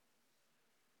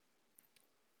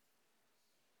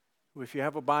If you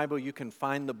have a Bible, you can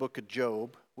find the book of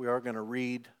Job. We are going to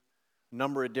read a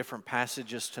number of different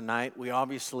passages tonight. We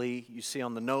obviously, you see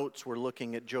on the notes, we're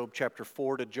looking at Job chapter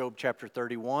 4 to Job chapter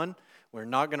 31. We're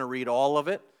not going to read all of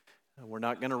it. We're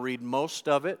not going to read most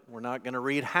of it. We're not going to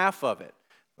read half of it.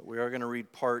 But we are going to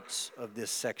read parts of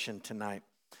this section tonight.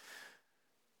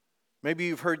 Maybe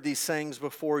you've heard these sayings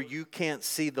before. You can't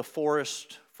see the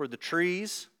forest for the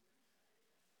trees.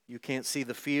 You can't see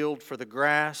the field for the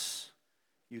grass.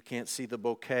 You can't see the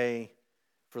bouquet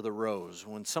for the rose.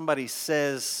 When somebody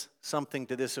says something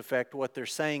to this effect, what they're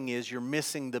saying is you're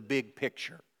missing the big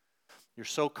picture. You're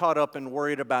so caught up and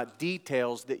worried about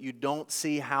details that you don't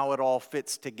see how it all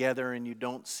fits together and you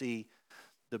don't see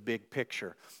the big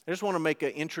picture. I just want to make an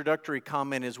introductory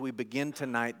comment as we begin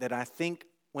tonight that I think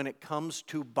when it comes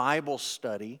to Bible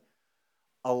study,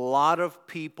 a lot of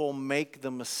people make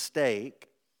the mistake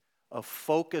of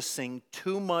focusing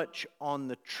too much on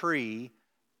the tree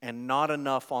and not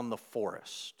enough on the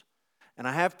forest. And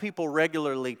I have people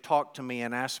regularly talk to me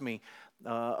and ask me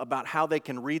about how they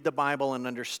can read the Bible and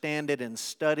understand it and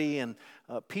study. And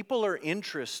people are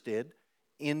interested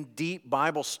in deep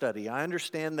Bible study. I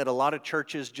understand that a lot of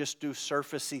churches just do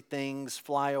surfacey things,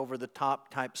 fly over the top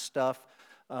type stuff.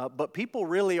 But people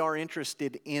really are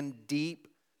interested in deep,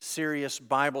 serious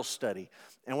Bible study.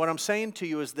 And what I'm saying to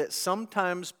you is that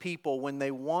sometimes people, when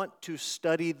they want to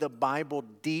study the Bible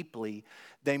deeply,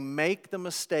 they make the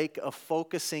mistake of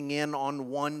focusing in on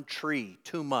one tree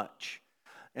too much.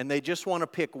 And they just want to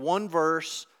pick one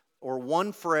verse or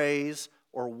one phrase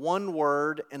or one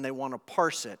word and they want to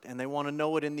parse it. And they want to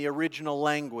know it in the original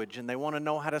language. And they want to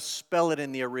know how to spell it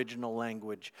in the original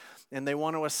language. And they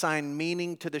want to assign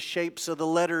meaning to the shapes of the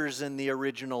letters in the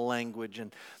original language.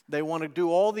 And they want to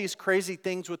do all these crazy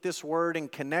things with this word and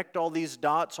connect all these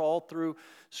dots all through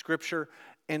Scripture.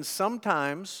 And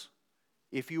sometimes,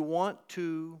 if you want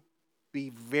to be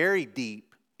very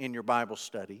deep in your Bible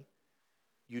study,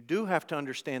 you do have to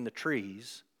understand the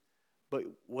trees, but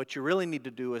what you really need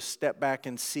to do is step back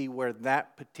and see where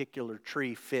that particular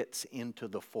tree fits into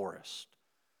the forest.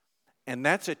 And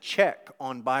that's a check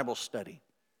on Bible study.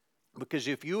 Because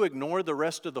if you ignore the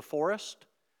rest of the forest,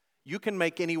 you can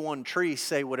make any one tree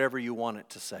say whatever you want it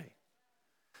to say.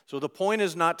 So the point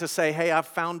is not to say, hey, I've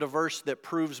found a verse that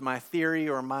proves my theory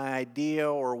or my idea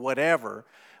or whatever.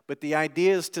 But the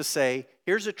idea is to say,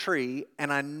 here's a tree,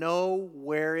 and I know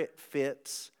where it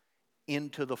fits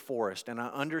into the forest. And I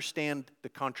understand the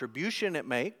contribution it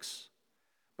makes,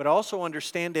 but I also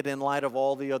understand it in light of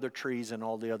all the other trees and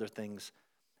all the other things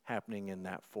happening in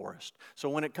that forest. So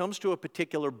when it comes to a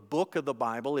particular book of the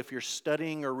Bible, if you're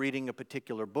studying or reading a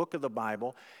particular book of the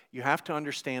Bible, you have to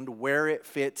understand where it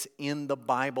fits in the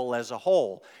Bible as a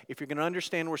whole. If you're going to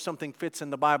understand where something fits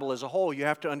in the Bible as a whole, you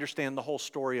have to understand the whole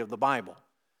story of the Bible.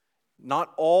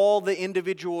 Not all the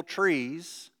individual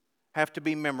trees have to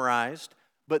be memorized,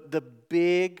 but the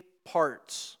big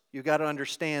parts. You got to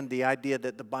understand the idea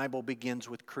that the Bible begins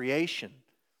with creation,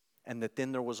 and that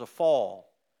then there was a fall.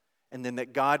 And then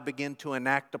that God began to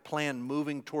enact a plan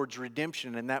moving towards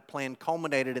redemption. And that plan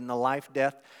culminated in the life,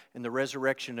 death, and the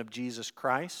resurrection of Jesus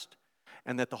Christ.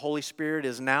 And that the Holy Spirit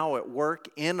is now at work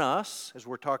in us, as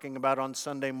we're talking about on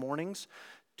Sunday mornings,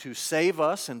 to save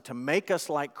us and to make us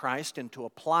like Christ and to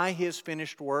apply His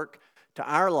finished work to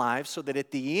our lives so that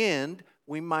at the end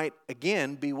we might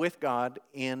again be with God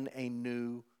in a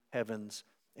new heavens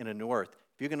and a new earth.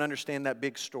 If you can understand that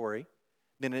big story,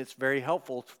 then it's very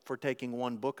helpful for taking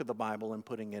one book of the Bible and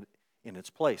putting it in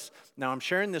its place. Now, I'm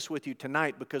sharing this with you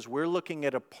tonight because we're looking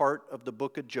at a part of the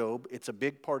book of Job. It's a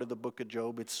big part of the book of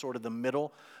Job. It's sort of the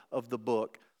middle of the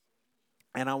book.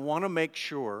 And I want to make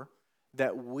sure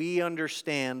that we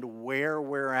understand where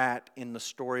we're at in the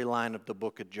storyline of the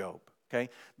book of Job. Okay?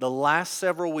 The last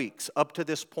several weeks, up to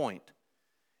this point,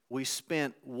 we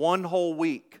spent one whole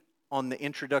week on the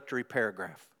introductory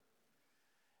paragraph.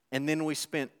 And then we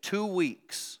spent 2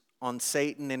 weeks on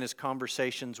Satan and his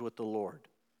conversations with the Lord.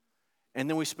 And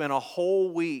then we spent a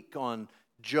whole week on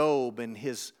Job and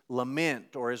his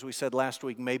lament, or as we said last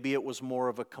week, maybe it was more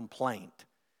of a complaint.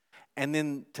 And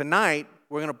then tonight,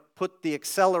 we're going to put the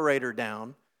accelerator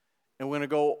down, and we're going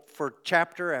to go for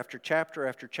chapter after chapter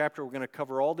after chapter. We're going to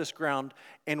cover all this ground,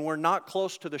 and we're not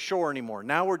close to the shore anymore.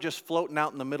 Now we're just floating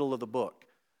out in the middle of the book.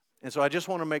 And so I just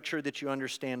want to make sure that you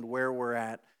understand where we're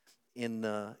at in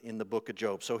the book of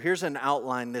Job. So here's an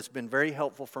outline that's been very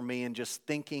helpful for me in just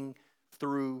thinking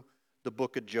through the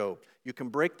book of Job. You can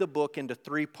break the book into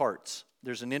 3 parts.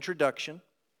 There's an introduction,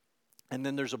 and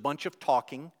then there's a bunch of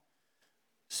talking,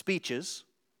 speeches,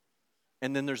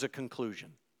 and then there's a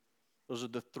conclusion. Those are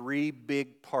the 3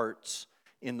 big parts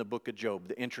in the book of Job.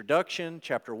 The introduction,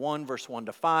 chapter 1, verse 1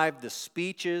 to 5. The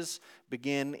speeches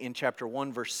begin in chapter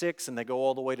 1, verse 6, and they go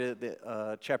all the way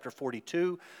to chapter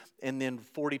 42. And then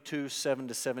 42, 7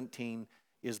 to 17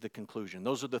 is the conclusion.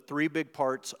 Those are the three big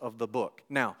parts of the book.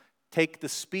 Now, take the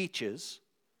speeches.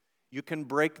 You can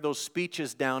break those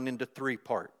speeches down into three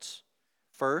parts.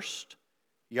 First,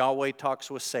 Yahweh talks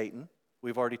with Satan.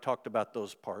 We've already talked about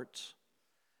those parts.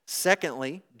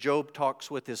 Secondly, Job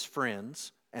talks with his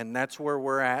friends, and that's where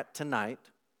we're at tonight,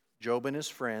 Job and his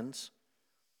friends.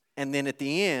 And then at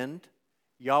the end,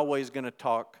 Yahweh is going to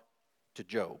talk to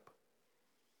Job.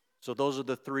 So those are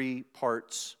the three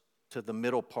parts to the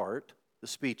middle part, the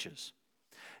speeches.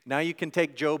 Now you can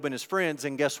take Job and his friends,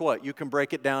 and guess what? You can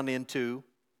break it down into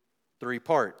three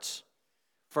parts.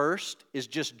 First is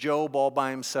just Job all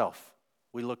by himself.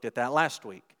 We looked at that last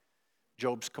week.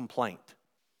 Job's complaint.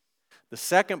 The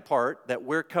second part that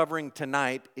we're covering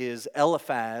tonight is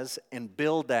Eliphaz and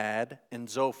Bildad and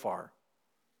Zophar,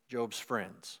 Job's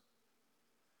friends.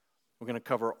 We're going to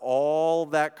cover all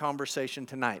that conversation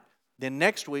tonight. Then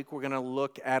next week we're going to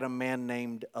look at a man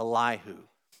named Elihu.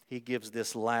 He gives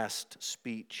this last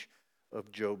speech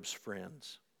of Job's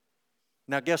friends.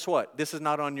 Now guess what? This is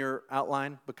not on your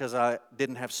outline because I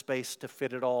didn't have space to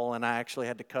fit it all and I actually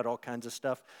had to cut all kinds of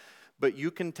stuff. But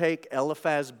you can take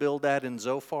Eliphaz, Bildad, and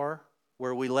Zophar,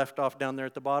 where we left off down there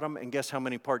at the bottom, and guess how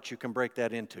many parts you can break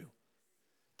that into?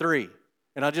 3.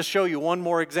 And I'll just show you one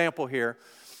more example here.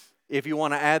 If you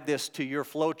want to add this to your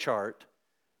flow chart,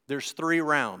 there's 3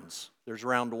 rounds. There's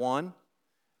round 1,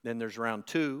 then there's round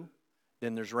 2,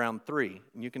 then there's round 3.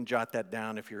 And you can jot that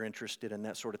down if you're interested in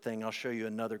that sort of thing. I'll show you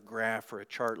another graph or a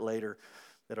chart later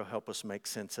that'll help us make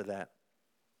sense of that.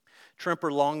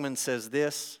 Tremper Longman says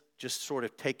this, just sort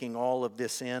of taking all of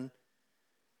this in.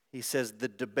 He says the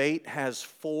debate has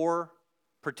 4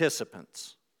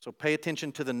 participants. So pay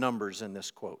attention to the numbers in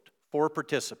this quote. 4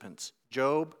 participants.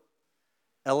 Job,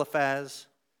 Eliphaz,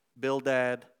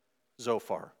 Bildad,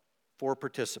 Zophar. 4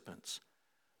 participants.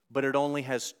 But it only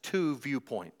has 2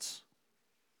 viewpoints.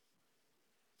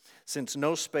 Since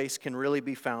no space can really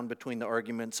be found between the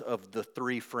arguments of the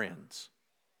 3 friends.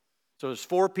 So there's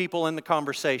 4 people in the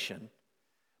conversation,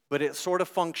 but it sort of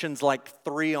functions like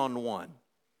 3-on-1.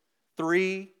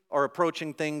 3 are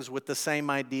approaching things with the same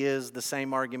ideas, the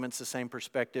same arguments, the same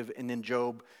perspective, and then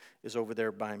Job is over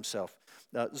there by himself.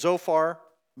 Zophar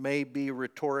may be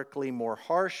rhetorically more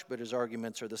harsh, but his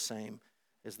arguments are the same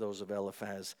as those of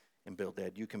Eliphaz and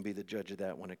Bildad. You can be the judge of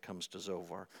that when it comes to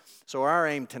Zophar. So our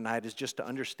aim tonight is just to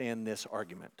understand this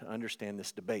argument, to understand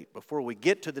this debate. Before we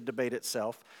get to the debate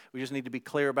itself, we just need to be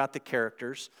clear about the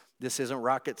characters. This isn't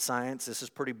rocket science. This is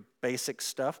pretty basic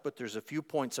stuff, but there's a few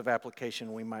points of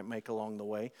application we might make along the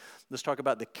way. Let's talk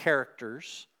about the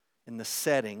characters and the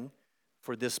setting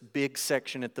for this big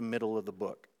section at the middle of the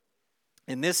book.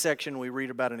 In this section, we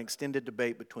read about an extended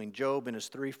debate between Job and his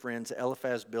 3 friends,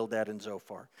 Eliphaz, Bildad, and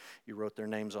Zophar. You wrote their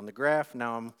names on the graph.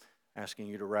 Now I'm asking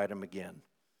you to write them again.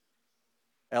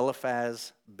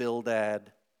 Eliphaz,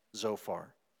 Bildad,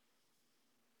 Zophar.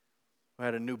 We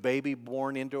had a new baby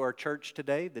born into our church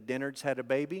today. The Dinnards had a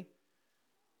baby.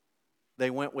 They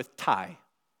went with Ty,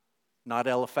 not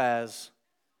Eliphaz,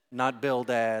 not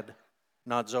Bildad,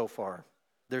 not Zophar.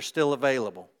 They're still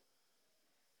available.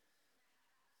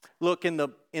 Look, in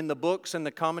the books and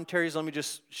the commentaries, let me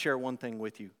just share one thing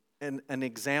with you. An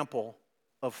example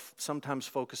of sometimes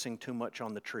focusing too much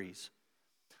on the trees.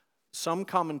 Some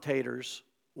commentators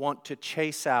want to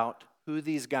chase out who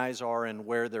these guys are and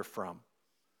where they're from.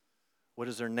 What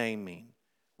does their name mean?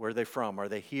 Where are they from? Are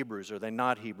they Hebrews? Are they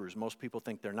not Hebrews? Most people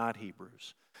think they're not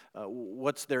Hebrews.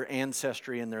 What's their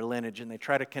ancestry and their lineage? And they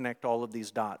try to connect all of these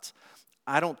dots.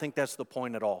 I don't think that's the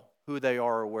point at all, who they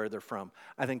are or where they're from.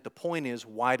 I think the point is,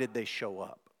 why did they show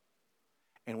up?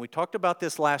 And we talked about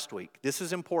this last week. This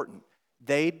is important.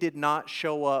 They did not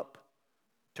show up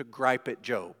to gripe at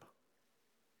Job.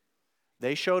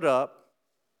 They showed up,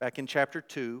 back in chapter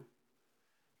 2,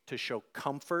 to show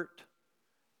comfort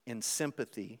and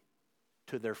sympathy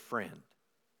to their friend.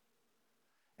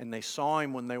 And they saw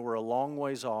him when they were a long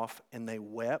ways off, and they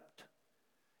wept,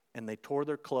 and they tore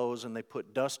their clothes, and they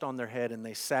put dust on their head, and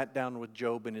they sat down with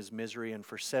Job in his misery, and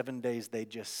for 7 days they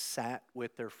just sat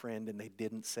with their friend, and they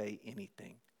didn't say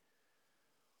anything.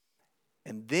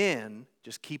 And then,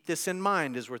 just keep this in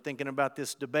mind as we're thinking about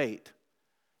this debate,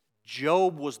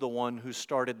 Job was the one who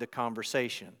started the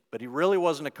conversation. But he really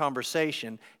wasn't a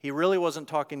conversation. He really wasn't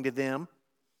talking to them,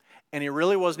 and he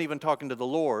really wasn't even talking to the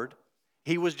Lord.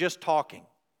 He was just talking.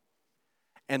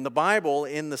 And the Bible,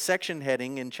 in the section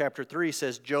heading in chapter 3,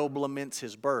 says Job laments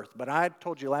his birth. But I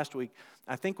told you last week,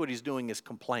 I think what he's doing is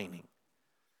complaining.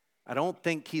 I don't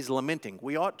think he's lamenting.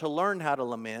 We ought to learn how to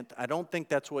lament. I don't think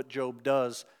that's what Job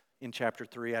does in chapter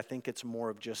 3. I think it's more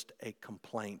of just a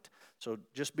complaint. So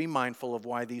just be mindful of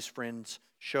why these friends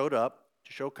showed up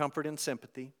to show comfort and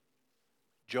sympathy.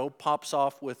 Job pops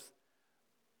off with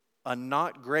a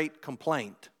not great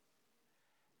complaint,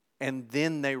 and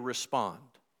then they respond.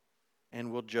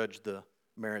 And we'll judge the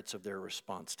merits of their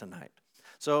response tonight.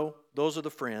 So those are the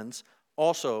friends.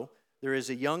 Also, there is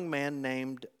a young man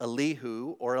named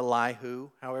Elihu, or Elihu,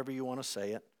 however you want to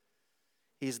say it.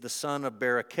 He's the son of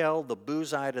Barachel, the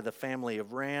Buzite of the family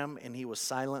of Ram, and he was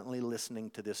silently listening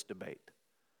to this debate.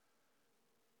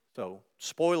 So,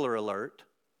 spoiler alert,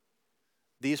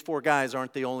 these 4 guys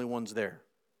aren't the only ones there.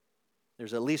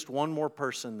 There's at least one more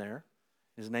person there.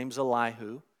 His name's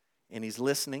Elihu, and he's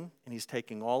listening, and he's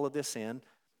taking all of this in.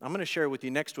 I'm going to share with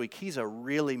you next week. He's a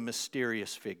really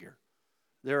mysterious figure.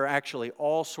 There are actually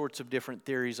all sorts of different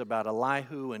theories about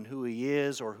Elihu and who he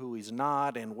is or who he's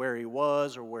not and where he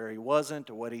was or where he wasn't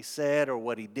or what he said or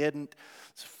what he didn't.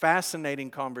 It's a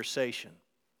fascinating conversation.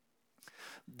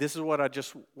 This is what I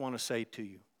just want to say to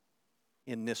you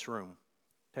in this room.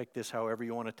 Take this however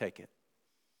you want to take it.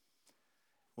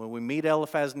 When we meet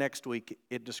Eliphaz next week,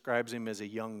 it describes him as a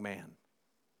young man.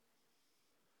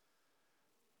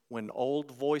 When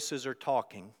old voices are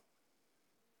talking,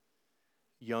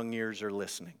 young ears are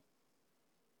listening.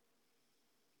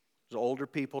 There's older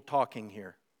people talking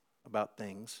here about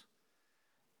things,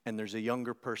 and there's a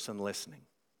younger person listening.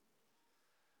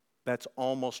 That's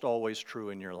almost always true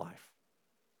in your life.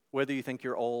 Whether you think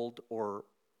you're old or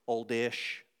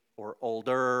oldish or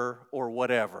older or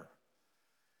whatever.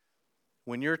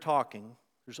 When you're talking,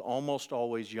 there's almost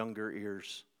always younger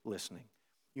ears listening.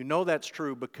 You know that's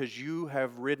true because you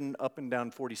have ridden up and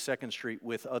down 42nd Street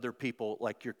with other people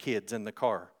like your kids in the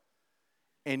car.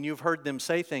 And you've heard them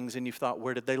say things and you've thought,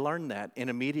 where did they learn that? And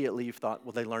immediately you've thought,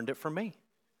 well, they learned it from me.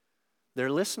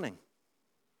 They're listening.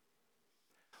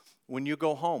 When you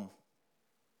go home,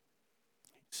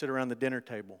 sit around the dinner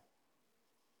table,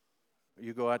 or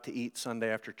you go out to eat Sunday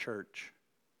after church,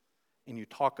 and you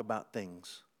talk about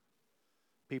things,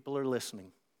 people are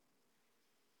listening.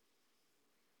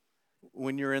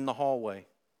 When you're in the hallway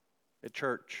at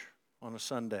church on a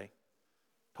Sunday,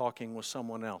 talking with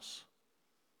someone else,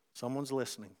 someone's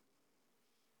listening.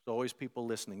 There's always people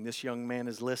listening. This young man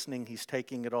is listening. He's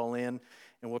taking it all in,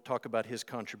 and we'll talk about his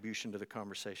contribution to the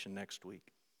conversation next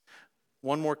week.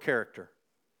 One more character,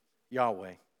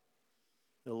 Yahweh,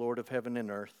 the Lord of heaven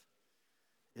and earth,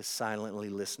 is silently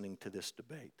listening to this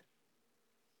debate.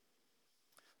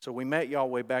 So we met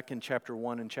Yahweh back in chapter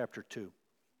 1 and chapter 2.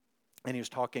 And he was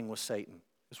talking with Satan.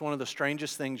 It's one of the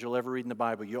strangest things you'll ever read in the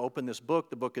Bible. You open this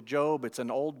book, the book of Job. It's an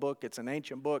old book. It's an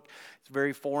ancient book. It's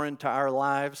very foreign to our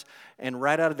lives. And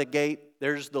right out of the gate,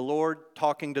 there's the Lord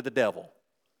talking to the devil.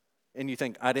 And you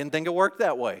think, I didn't think it worked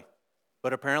that way.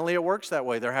 But apparently it works that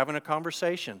way. They're having a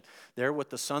conversation. They're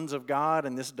with the sons of God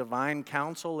and this divine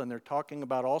council, and they're talking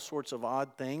about all sorts of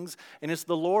odd things. And it's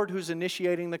the Lord who's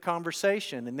initiating the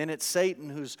conversation. And then it's Satan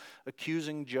who's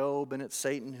accusing Job, and it's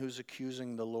Satan who's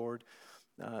accusing the Lord.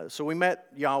 So we met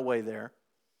Yahweh there.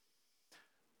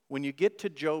 When you get to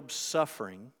Job's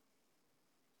suffering,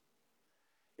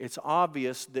 it's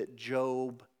obvious that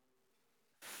Job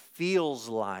feels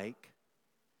like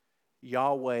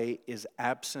Yahweh is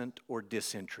absent or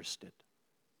disinterested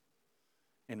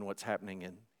in what's happening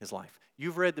in his life.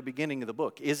 You've read the beginning of the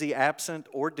book. Is he absent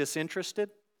or disinterested?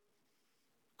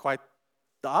 Quite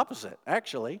the opposite,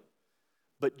 actually.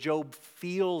 But Job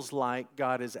feels like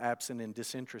God is absent and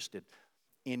disinterested.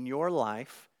 In your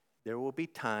life, there will be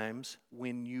times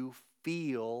when you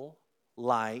feel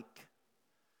like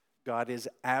God is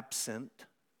absent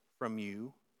from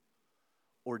you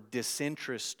or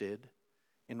disinterested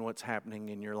in what's happening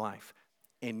in your life.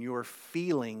 And your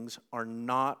feelings are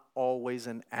not always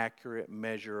an accurate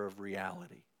measure of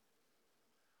reality.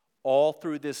 All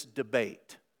through this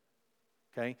debate,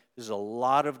 okay, there's a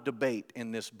lot of debate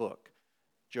in this book.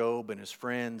 Job and his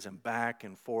friends and back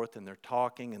and forth, and they're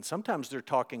talking, and sometimes they're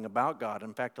talking about God.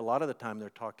 In fact, a lot of the time they're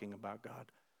talking about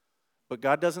God. But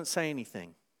God doesn't say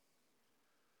anything.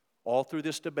 All through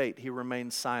this debate, he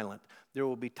remains silent. There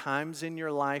will be times in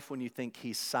your life when you think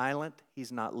he's silent,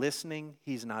 he's not listening,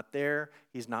 he's not there,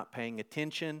 he's not paying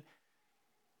attention.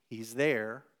 He's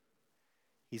there,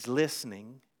 he's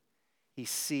listening, he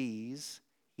sees,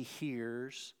 he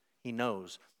hears, he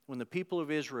knows. When the people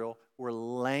of Israel were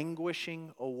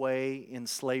languishing away in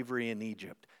slavery in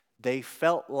Egypt, they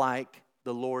felt like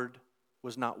the Lord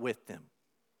was not with them.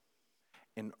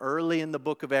 And early in the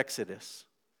book of Exodus,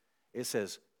 it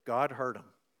says, God heard them,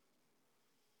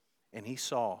 and he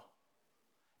saw,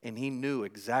 And he knew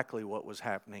exactly what was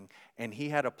happening. And he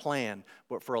had a plan.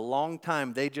 But for a long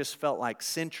time, they just felt like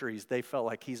centuries. They felt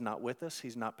like he's not with us.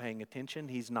 He's not paying attention.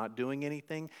 He's not doing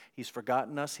anything. He's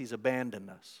forgotten us. He's abandoned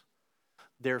us.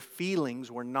 Their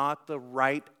feelings were not the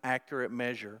right, accurate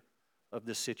measure of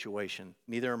the situation.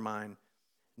 Neither are mine,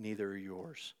 neither are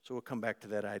yours. So we'll come back to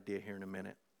that idea here in a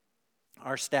minute.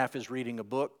 Our staff is reading a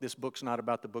book. This book's not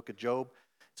about the book of Job.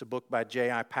 It's a book by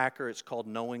J.I. Packer. It's called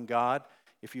Knowing God.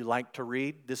 If you like to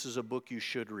read, this is a book you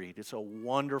should read. It's a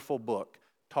wonderful book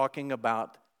talking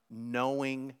about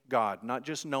knowing God. Not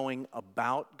just knowing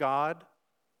about God,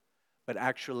 but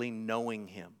actually knowing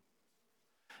Him.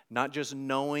 Not just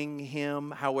knowing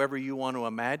Him however you want to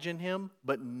imagine Him,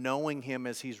 but knowing Him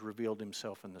as He's revealed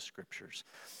Himself in the Scriptures.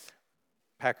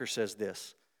 Packer says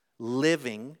this: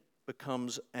 living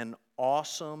becomes an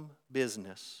awesome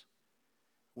business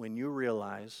when you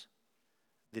realize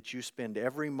that you spend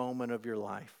every moment of your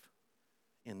life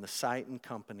in the sight and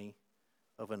company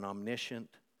of an omniscient,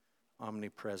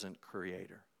 omnipresent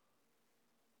Creator.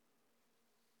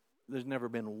 There's never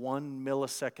been 1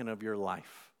 millisecond of your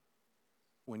life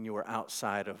when you were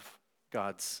outside of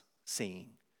God's seeing,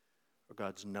 or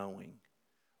God's knowing,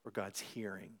 or God's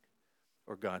hearing,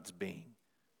 or God's being.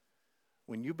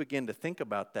 When you begin to think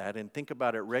about that and think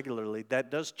about it regularly, that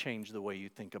does change the way you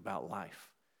think about life.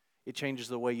 It changes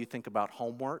the way you think about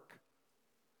homework.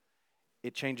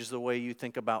 It changes the way you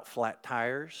think about flat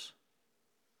tires.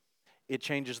 It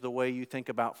changes the way you think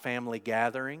about family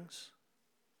gatherings.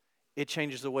 It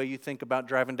changes the way you think about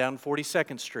driving down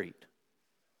 42nd Street.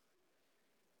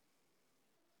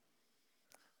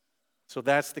 So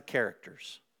that's the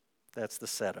characters. That's the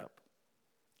setup.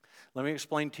 Let me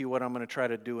explain to you what I'm going to try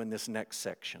to do in this next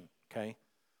section, okay?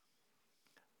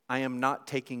 I am not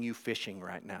taking you fishing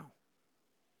right now.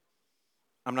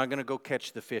 I'm not going to go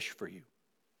catch the fish for you.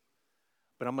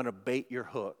 But I'm going to bait your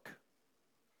hook.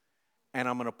 And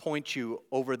I'm going to point you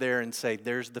over there and say,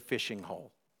 there's the fishing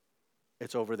hole.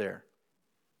 It's over there.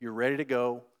 You're ready to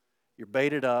go. You're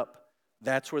baited up.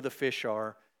 That's where the fish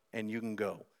are, and you can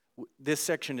go. This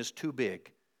section is too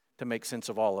big to make sense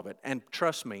of all of it. And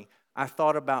trust me, I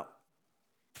thought about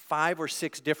 5 or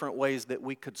 6 different ways that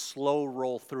we could slow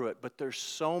roll through it. But there's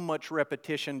so much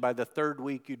repetition, by the 3rd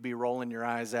week you'd be rolling your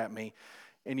eyes at me.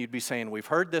 And you'd be saying, we've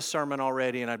heard this sermon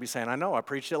already. And I'd be saying, I know, I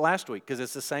preached it last week, because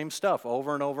it's the same stuff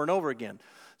over and over and over again.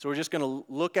 So we're just going to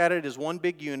look at it as one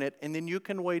big unit, and then you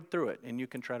can wade through it, and you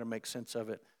can try to make sense of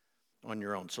it on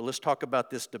your own. So let's talk about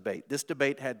this debate. This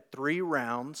debate had 3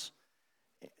 rounds.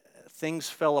 Things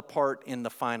fell apart in the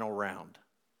final round.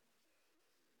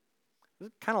 It's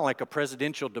kind of like a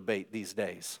presidential debate these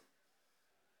days.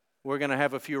 We're going to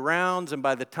have a few rounds, and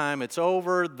by the time it's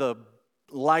over, the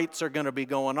lights are going to be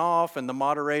going off, and the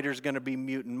moderator's going to be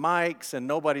muting mics, and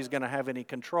nobody's going to have any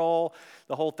control.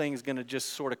 The whole thing's going to just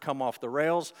sort of come off the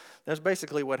rails. That's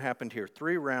basically what happened here.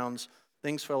 3 rounds,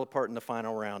 things fell apart in the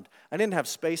final round. I didn't have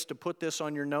space to put this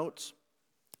on your notes,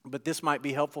 but this might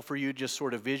be helpful for you just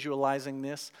sort of visualizing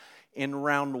this. In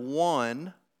round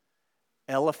 1,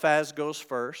 Eliphaz goes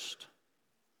first,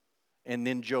 and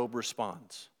then Job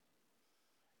responds.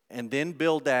 And then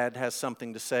Bildad has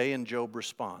something to say, and Job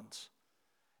responds.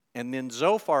 And then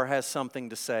Zophar has something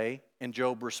to say, and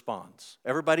Job responds.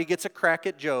 Everybody gets a crack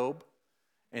at Job,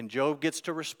 and Job gets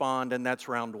to respond, and that's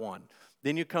round 1.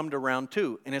 Then you come to round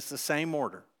 2, and it's the same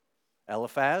order.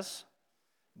 Eliphaz,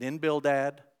 then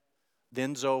Bildad,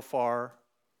 then Zophar.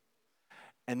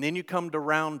 And then you come to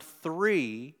round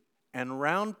 3, and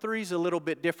round 3 is a little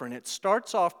bit different. It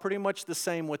starts off pretty much the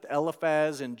same with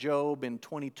Eliphaz and Job in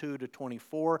 22 to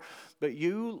 24, but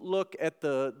you look at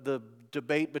the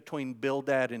debate between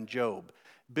Bildad and Job.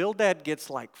 Bildad gets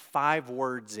like 5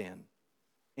 words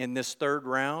in this 3rd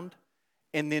round,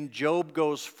 and then Job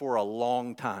goes for a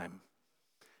long time.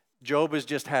 Job has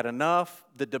just had enough.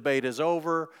 The debate is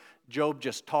over. Job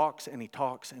just talks, and he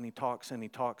talks, and he talks, and he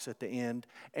talks at the end.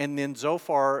 And then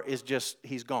Zophar is just,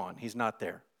 he's gone. He's not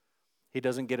there. He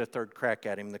doesn't get a 3rd crack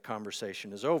at him. The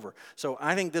conversation is over. So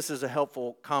I think this is a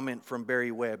helpful comment from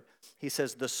Barry Webb. He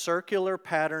says, the circular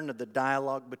pattern of the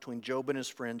dialogue between Job and his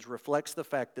friends reflects the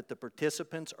fact that the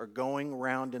participants are going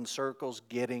round in circles,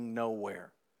 getting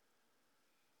nowhere.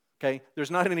 Okay? There's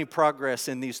not any progress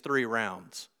in these 3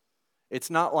 rounds. It's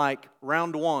not like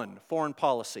round 1, foreign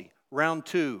policy, round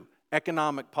 2,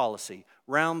 economic policy,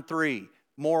 round 3,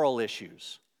 moral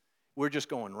issues. We're just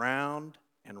going round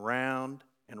and round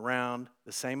and round,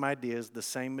 the same ideas, the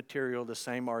same material, the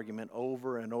same argument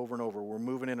over and over and over. We're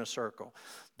moving in a circle.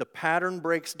 The pattern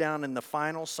breaks down in the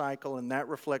final cycle, and that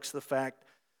reflects the fact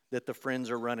that the friends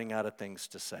are running out of things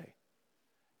to say.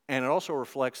 And it also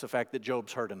reflects the fact that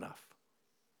Job's heard enough.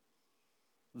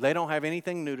 They don't have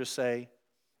anything new to say.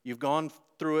 You've gone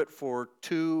through it for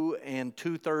 2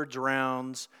 2/3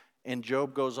 rounds, and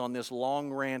Job goes on this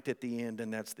long rant at the end,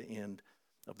 and that's the end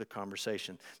of the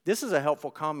conversation. This is a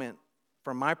helpful comment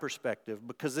from my perspective,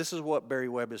 because this is what Barry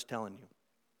Webb is telling you.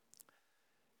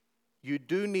 You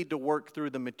do need to work through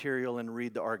the material and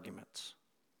read the arguments.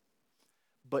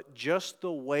 But just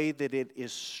the way that it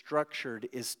is structured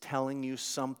is telling you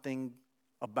something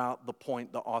about the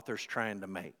point the author's trying to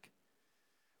make.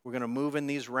 We're going to move in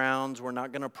these rounds. We're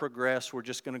not going to progress. We're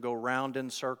just going to go round in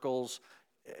circles.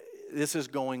 This is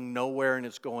going nowhere, and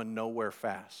it's going nowhere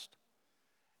fast.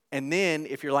 And then,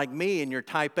 if you're like me and you're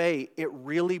type A, it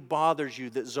really bothers you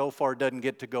that Zophar doesn't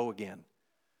get to go again.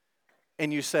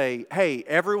 And you say, hey,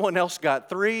 everyone else got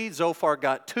 3, Zophar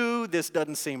got 2, this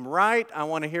doesn't seem right, I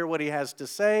want to hear what he has to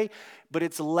say, but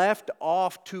it's left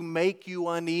off to make you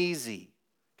uneasy.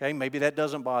 Okay, maybe that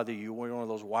doesn't bother you. We're one of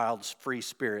those wild, free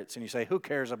spirits, and you say, who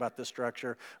cares about the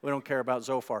structure? We don't care about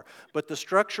Zophar. But the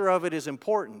structure of it is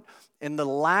important, and the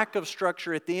lack of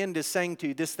structure at the end is saying to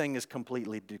you, this thing is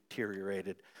completely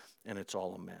deteriorated, and it's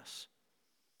all a mess.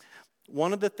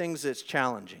 One of the things that's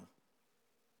challenging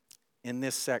in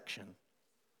this section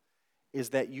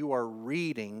is that you are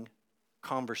reading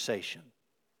conversation.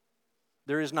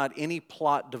 There is not any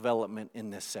plot development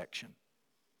in this section.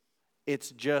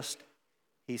 It's just,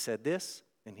 he said this,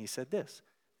 and he said this,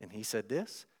 and he said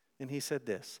this, and he said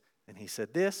this, and he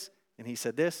said this, and he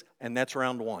said this, and that's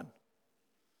round 1.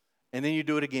 And then you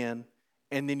do it again,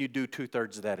 and then you do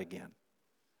 2/3 of that again,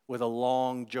 with a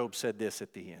long Job said this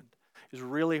at the end. It's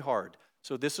really hard.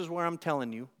 So this is where I'm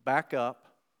telling you, back up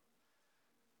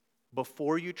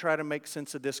before you try to make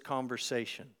sense of this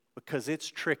conversation, because it's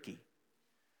tricky.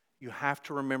 You have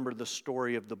to remember the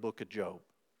story of the book of Job.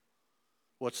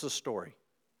 What's the story?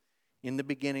 In the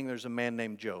beginning, there's a man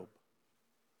named Job.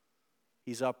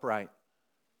 He's upright.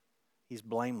 He's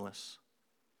blameless.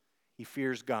 He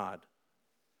fears God.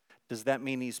 Does that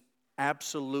mean he's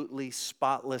absolutely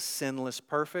spotless, sinless,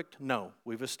 perfect? No,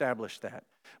 we've established that.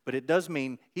 But it does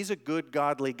mean he's a good,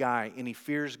 godly guy, and he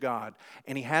fears God.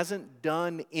 And he hasn't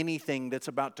done anything that's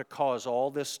about to cause all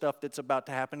this stuff that's about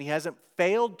to happen. He hasn't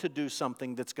failed to do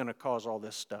something that's going to cause all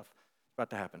this stuff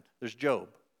about to happen. There's Job.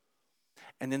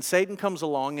 And then Satan comes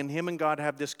along, and him and God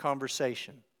have this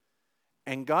conversation.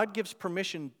 And God gives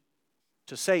permission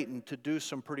to Satan to do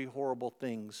some pretty horrible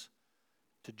things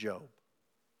to Job.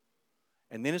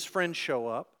 And then his friends show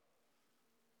up,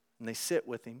 and they sit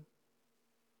with him.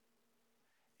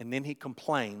 And then he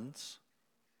complains,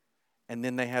 and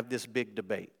then they have this big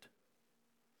debate.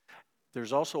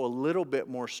 There's also a little bit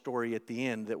more story at the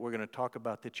end that we're going to talk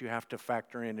about that you have to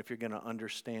factor in if you're going to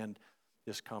understand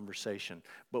this conversation.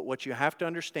 But what you have to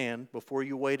understand before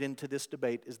you wade into this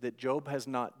debate is that Job has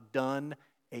not done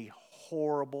a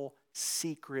horrible,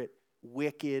 secret,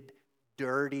 wicked,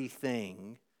 dirty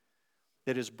thing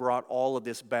that has brought all of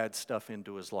this bad stuff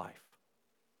into his life.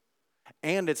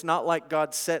 And it's not like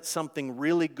God set something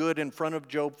really good in front of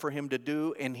Job for him to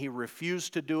do, and he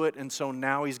refused to do it, and so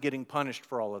now he's getting punished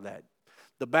for all of that.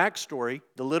 The backstory,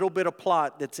 the little bit of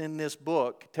plot that's in this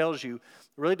book, tells you it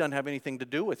really doesn't have anything to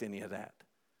do with any of that.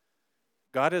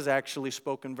 God has actually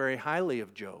spoken very highly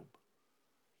of Job.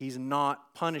 He's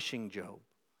not punishing Job,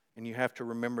 and you have to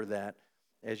remember that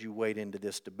as you wade into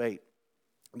this debate.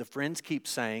 The friends keep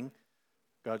saying,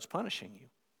 God's punishing you.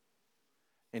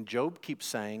 And Job keeps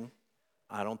saying,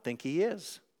 I don't think he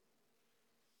is.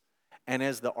 And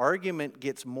as the argument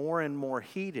gets more and more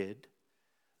heated,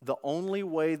 the only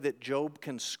way that Job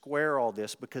can square all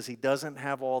this, because he doesn't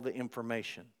have all the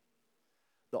information,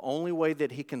 the only way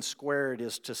that he can square it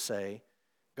is to say,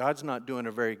 God's not doing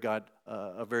a very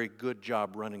good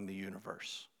job running the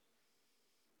universe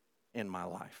in my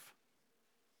life.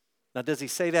 Now, does he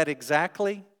say that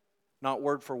exactly? Not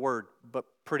word for word, but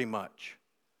pretty much.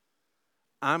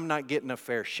 I'm not getting a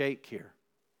fair shake here.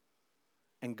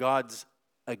 And God's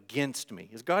against me.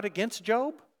 Is God against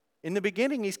Job? In the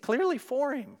beginning, he's clearly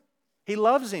for him. He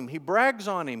loves him. He brags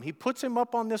on him. He puts him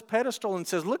up on this pedestal and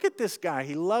says, look at this guy.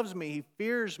 He loves me. He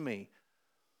fears me.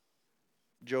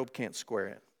 Job can't square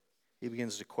it. He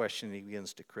begins to question. He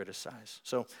begins to criticize.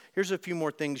 So here's a few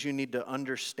more things you need to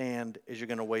understand as you're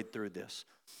going to wade through this.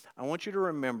 I want you to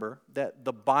remember that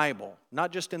the Bible,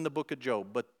 not just in the book of Job,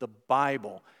 but the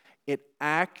Bible, it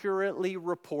accurately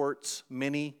reports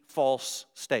many false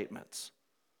statements.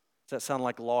 Does that sound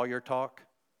like lawyer talk?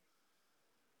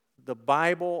 The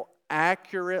Bible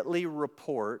accurately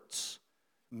reports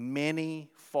many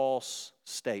false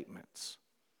statements.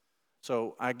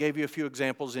 So I gave you a few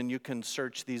examples, and you can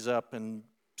search these up and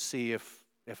see if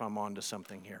I'm onto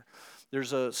something here.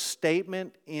 There's a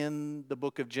statement in the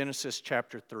book of Genesis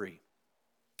chapter 3.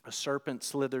 A serpent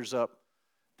slithers up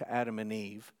to Adam and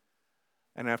Eve.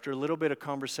 And after a little bit of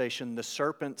conversation, the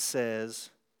serpent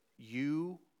says,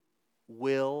 "You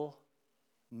will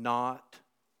not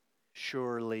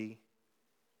surely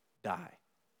die."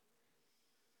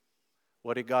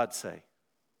 What did God say?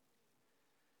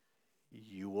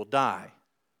 You will die.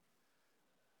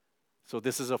 So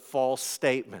this is a false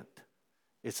statement.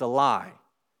 It's a lie.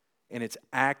 And it's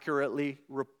accurately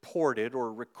reported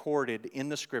or recorded in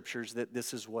the scriptures that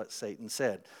this is what Satan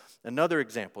said. Another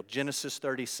example, Genesis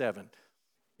 37.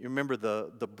 You remember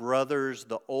the brothers,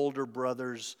 the older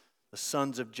brothers, the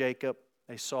sons of Jacob,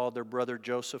 they saw their brother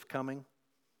Joseph coming.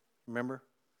 Remember?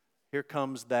 Here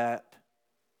comes that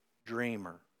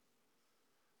dreamer.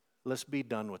 Let's be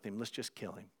done with him. Let's just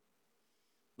kill him.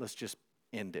 Let's just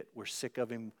end it. We're sick of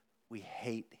him. We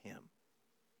hate him.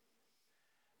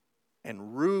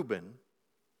 And Reuben,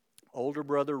 older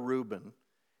brother Reuben,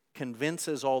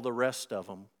 convinces all the rest of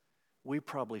them, we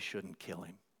probably shouldn't kill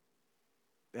him.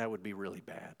 That would be really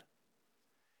bad.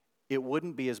 It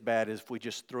wouldn't be as bad as if we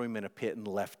just threw him in a pit and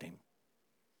left him.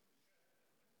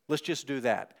 Let's just do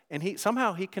that. And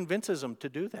somehow he convinces them to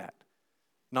do that.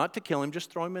 Not to kill him,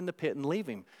 just throw him in the pit and leave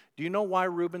him. Do you know why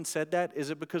Reuben said that? Is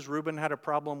it because Reuben had a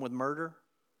problem with murder?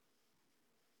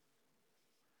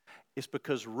 It's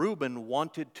because Reuben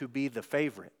wanted to be the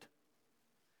favorite.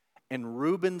 And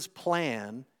Reuben's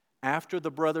plan, after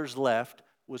the brothers left,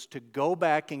 was to go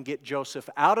back and get Joseph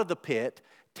out of the pit,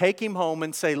 take him home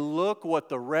and say, "Look what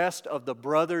the rest of the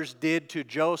brothers did to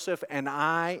Joseph, and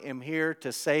I am here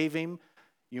to save him.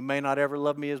 You may not ever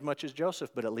love me as much as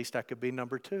Joseph, but at least I could be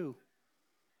number 2.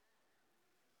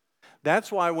 That's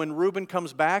why when Reuben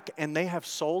comes back and they have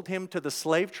sold him to the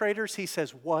slave traders, he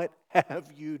says, "What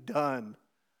have you done?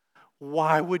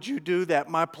 Why would you do that?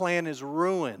 My plan is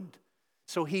ruined."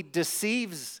 So he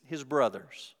deceives his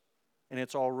brothers. And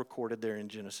it's all recorded there in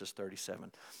Genesis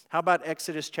 37. How about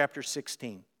Exodus chapter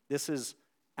 16? This is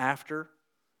after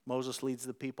Moses leads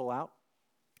the people out.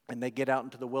 And they get out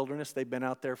into the wilderness. They've been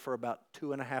out there for about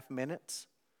 2.5 minutes.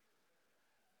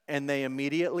 And they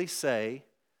immediately say,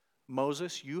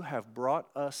 "Moses, you have brought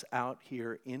us out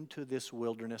here into this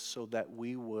wilderness so that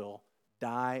we will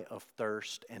die of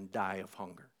thirst and die of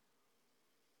hunger."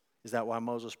 Is that why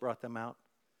Moses brought them out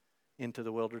into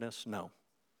the wilderness? No.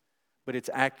 But it's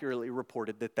accurately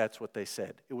reported that that's what they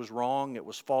said. It was wrong, it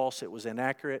was false, it was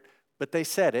inaccurate, but they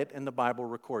said it and the Bible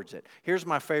records it. Here's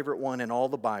my favorite one in all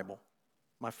the Bible,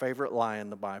 my favorite lie in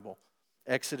the Bible.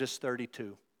 Exodus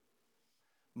 32.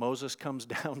 Moses comes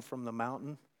down from the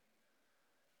mountain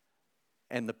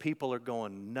and the people are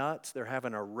going nuts. They're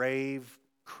having a rave,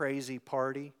 crazy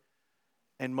party.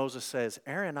 And Moses says,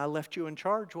 "Aaron, I left you in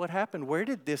charge. What happened? Where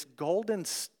did this golden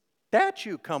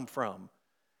statue come from?"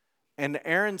 And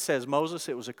Aaron says, "Moses,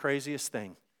 it was the craziest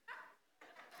thing.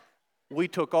 We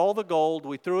took all the gold,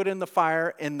 we threw it in the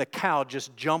fire, and the cow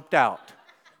just jumped out.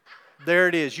 There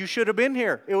it is. You should have been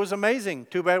here. It was amazing.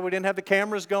 Too bad we didn't have the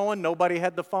cameras going. Nobody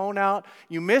had the phone out.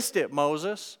 You missed it,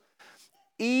 Moses."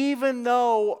 Even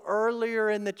though earlier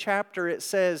in the chapter it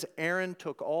says Aaron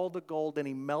took all the gold and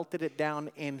he melted it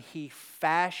down and he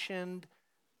fashioned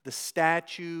the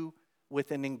statue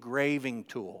with an engraving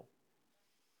tool.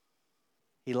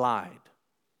 He lied.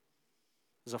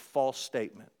 It was a false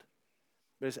statement.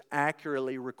 But it's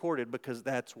accurately recorded because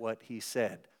that's what he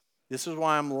said. This is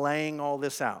why I'm laying all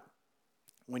this out.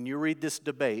 When you read this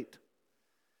debate,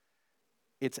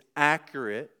 it's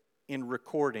accurate in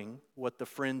recording what the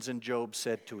friends in Job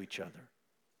said to each other.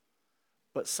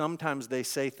 But sometimes they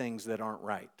say things that aren't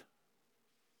right.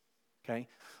 Okay?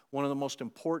 One of the most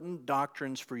important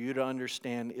doctrines for you to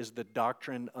understand is the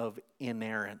doctrine of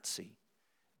inerrancy.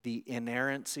 The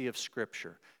inerrancy of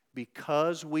Scripture.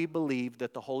 Because we believe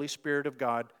that the Holy Spirit of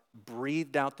God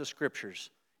breathed out the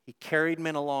Scriptures, He carried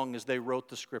men along as they wrote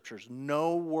the Scriptures.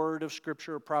 No word of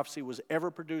Scripture or prophecy was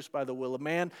ever produced by the will of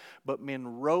man, but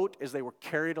men wrote as they were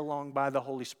carried along by the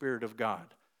Holy Spirit of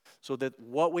God. So that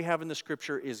what we have in the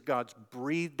Scripture is God's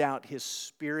breathed out, His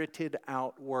spirited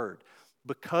out word.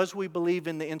 Because we believe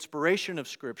in the inspiration of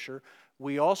Scripture,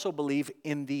 we also believe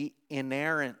in the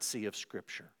inerrancy of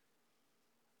Scripture.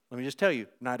 Let me just tell you,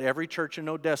 not every church in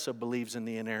Odessa believes in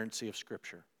the inerrancy of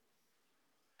Scripture.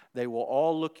 They will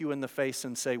all look you in the face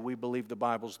and say, "We believe the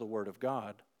Bible's the Word of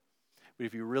God." But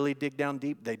if you really dig down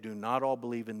deep, they do not all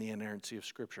believe in the inerrancy of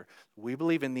Scripture. We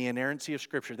believe in the inerrancy of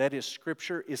Scripture. That is,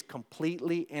 Scripture is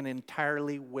completely and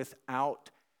entirely without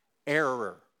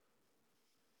error.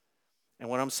 And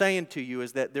what I'm saying to you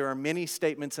is that there are many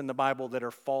statements in the Bible that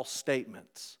are false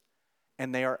statements,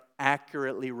 and they are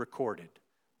accurately recorded.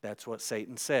 That's what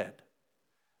Satan said.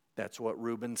 That's what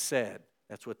Reuben said.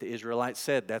 That's what the Israelites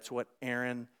said. That's what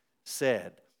Aaron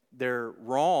said. They're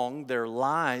wrong, they're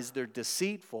lies, they're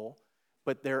deceitful,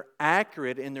 but they're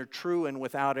accurate and they're true and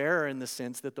without error in the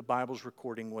sense that the Bible's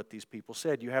recording what these people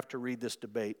said. You have to read this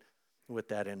debate with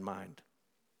that in mind.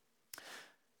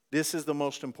 This is the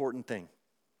most important thing,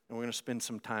 and we're going to spend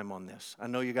some time on this. I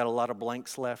know you got a lot of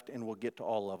blanks left, and we'll get to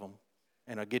all of them.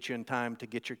 And I'll get you in time to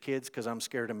get your kids because I'm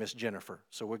scared of Miss Jennifer.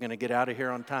 So we're going to get out of here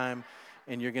on time,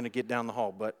 and you're going to get down the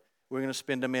hall. But we're going to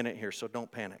spend a minute here, so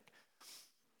don't panic.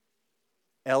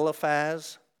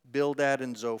 Eliphaz, Bildad,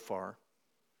 and Zophar,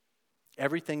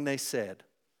 everything they said,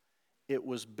 it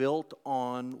was built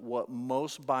on what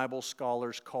most Bible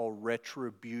scholars call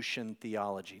retribution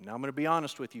theology. Now, I'm going to be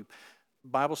honest with you.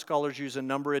 Bible scholars use a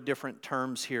number of different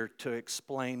terms here to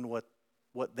explain what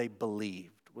they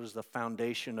believed. Was the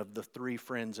foundation of the three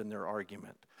friends in their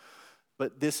argument.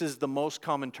 But this is the most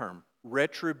common term,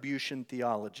 retribution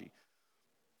theology.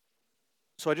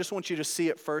 So I just want you to see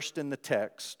it first in the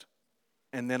text,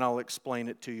 and then I'll explain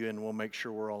it to you, and we'll make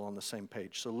sure we're all on the same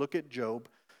page. So look at Job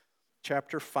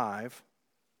chapter 5,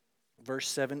 verse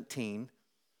 17.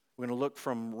 We're going to look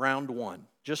from round 1,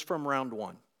 just from round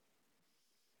 1.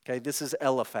 Okay, this is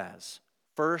Eliphaz.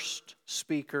 First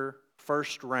speaker,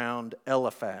 first round,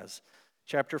 Eliphaz.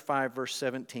 Chapter 5, verse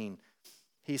 17,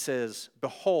 he says,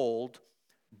 "Behold,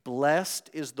 blessed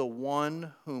is the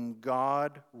one whom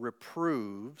God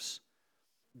reproves,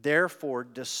 therefore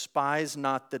despise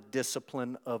not the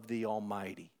discipline of the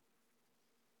Almighty."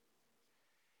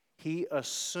 He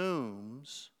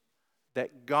assumes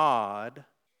that God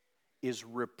is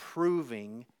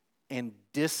reproving and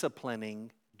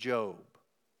disciplining Job.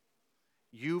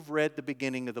 You've read the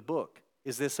beginning of the book.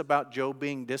 Is this about Job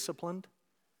being disciplined?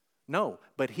 No,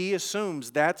 but he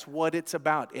assumes that's what it's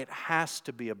about. It has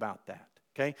to be about that.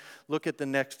 Okay? Look at the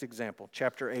next example,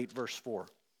 chapter 8, verse 4.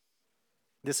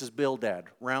 This is Bildad,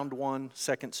 round 1,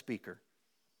 second speaker.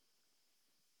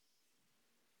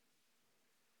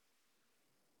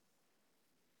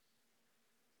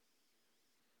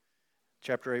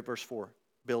 Chapter 8, verse 4.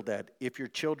 Bildad, "If your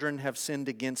children have sinned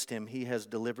against him, he has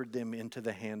delivered them into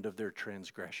the hand of their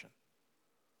transgression."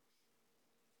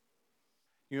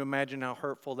 You imagine how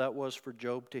hurtful that was for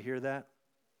Job to hear that?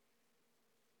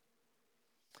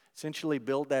 Essentially,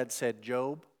 Bildad said,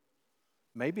 Job,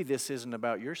 maybe this isn't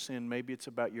about your sin, maybe it's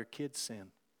about your kids'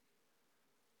 sin.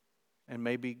 And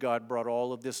maybe God brought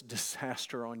all of this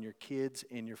disaster on your kids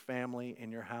and your family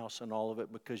and your house and all of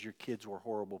it because your kids were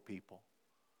horrible people.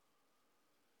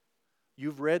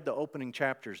 You've read the opening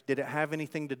chapters. Did it have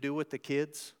anything to do with the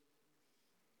kids?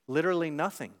 Literally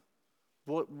nothing.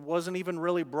 Well, it wasn't even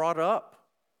really brought up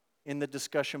in the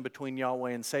discussion between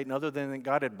Yahweh and Satan, other than that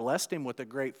God had blessed him with a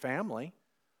great family.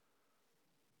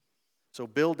 So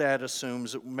Bildad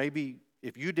assumes that maybe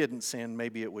if you didn't sin,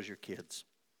 maybe it was your kids.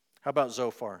 How about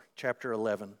Zophar, chapter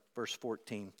 11, verse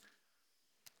 14?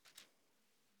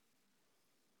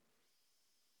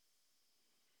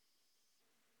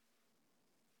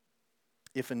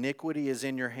 "If iniquity is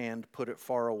in your hand, put it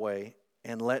far away,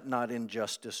 and let not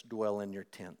injustice dwell in your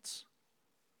tents."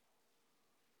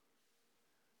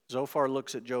 Zophar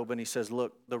looks at Job and he says,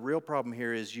 look, the real problem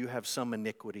here is you have some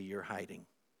iniquity you're hiding.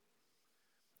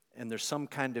 And there's some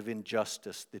kind of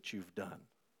injustice that you've done.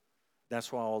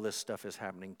 That's why all this stuff is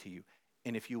happening to you.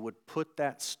 And if you would put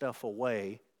that stuff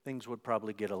away, things would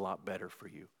probably get a lot better for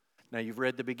you. Now, you've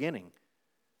read the beginning.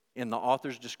 In the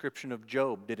author's description of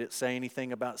Job, did it say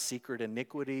anything about secret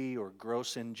iniquity or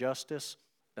gross injustice?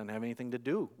 Doesn't have anything to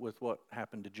do with what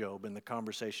happened to Job and the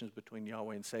conversations between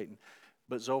Yahweh and Satan.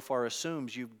 But Zophar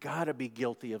assumes you've got to be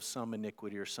guilty of some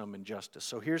iniquity or some injustice.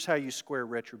 So here's how you square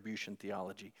retribution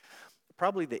theology.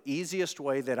 Probably the easiest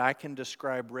way that I can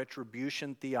describe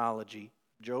retribution theology,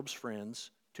 Job's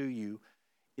friends, to you,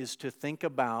 is to think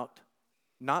about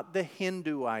not the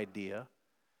Hindu idea,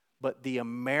 but the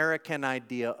American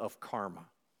idea of karma.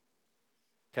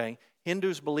 Okay?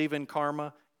 Hindus believe in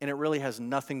karma, and it really has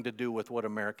nothing to do with what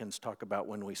Americans talk about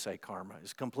when we say karma.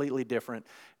 It's completely different.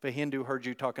 If a Hindu heard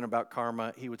you talking about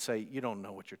karma, he would say, you don't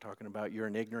know what you're talking about. You're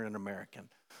an ignorant American.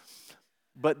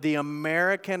 But the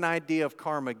American idea of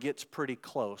karma gets pretty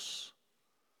close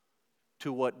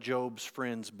to what Job's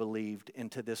friends believed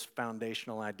into this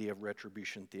foundational idea of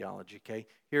retribution theology. Okay?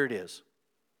 Here it is.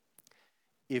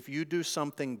 If you do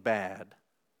something bad,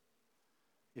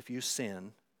 if you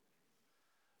sin,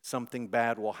 something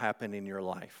bad will happen in your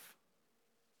life,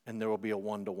 and there will be a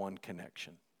one-to-one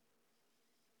connection.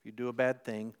 If you do a bad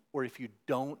thing, or if you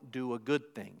don't do a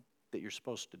good thing that you're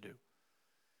supposed to do.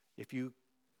 If you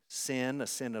sin, a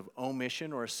sin of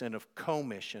omission or a sin of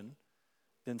commission,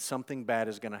 then something bad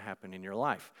is going to happen in your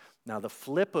life. Now, the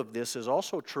flip of this is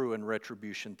also true in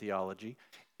retribution theology.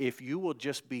 If you will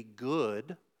just be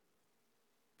good,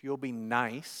 if you'll be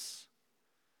nice,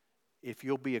 if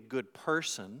you'll be a good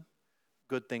person,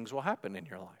 good things will happen in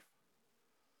your life.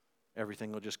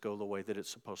 Everything will just go the way that it's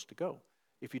supposed to go.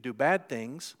 If you do bad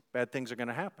things are going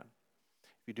to happen.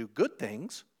 If you do good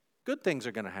things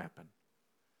are going to happen.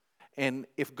 And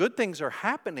if good things are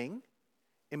happening,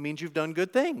 it means you've done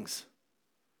good things.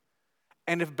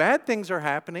 And if bad things are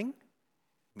happening,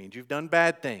 it means you've done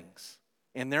bad things.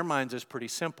 In their minds, it's pretty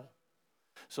simple.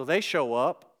 So they show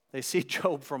up, they see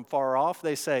Job from far off,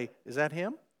 they say, is that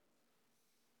him?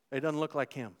 It doesn't look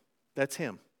like him. That's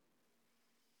him.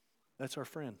 That's our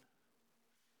friend.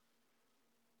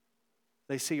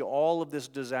 They see all of this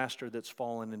disaster that's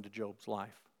fallen into Job's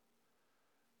life.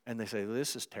 And they say,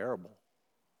 this is terrible.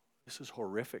 This is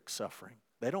horrific suffering.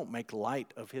 They don't make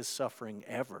light of his suffering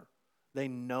ever. They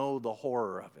know the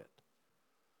horror of it.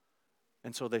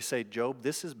 And so they say, Job,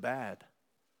 this is bad.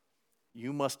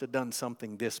 You must have done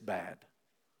something this bad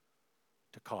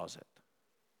to cause it.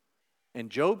 And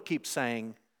Job keeps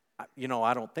saying,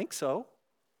 I don't think so.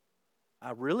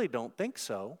 I really don't think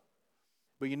so.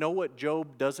 But you know what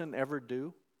Job doesn't ever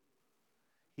do?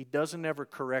 He doesn't ever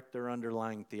correct their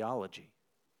underlying theology.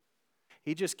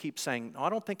 He just keeps saying, no, I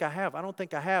don't think I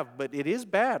have, but it is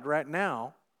bad right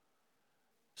now.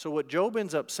 So what Job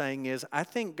ends up saying is, I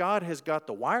think God has got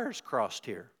the wires crossed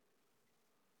here.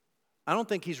 I don't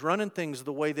think he's running things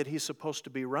the way that he's supposed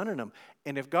to be running them.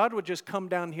 And if God would just come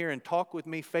down here and talk with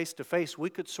me face to face,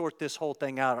 we could sort this whole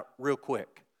thing out real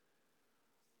quick.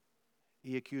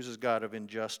 He accuses God of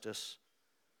injustice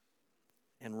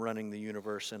and running the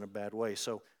universe in a bad way.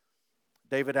 So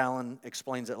David Allen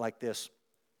explains it like this.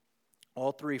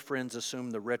 All three friends assume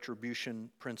the retribution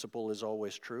principle is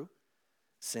always true.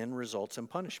 Sin results in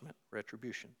punishment,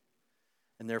 retribution.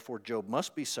 And therefore Job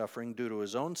must be suffering due to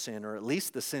his own sin, or at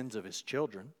least the sins of his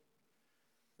children.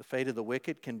 The fate of the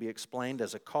wicked can be explained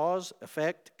as a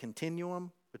cause-effect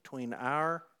continuum between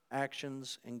our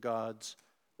actions and God's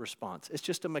response. It's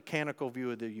just a mechanical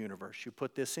view of the universe. You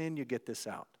put this in, you get this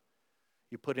out.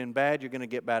 You put in bad, you're going to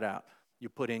get bad out. You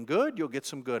put in good, you'll get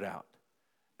some good out.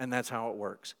 And that's how it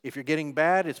works. If you're getting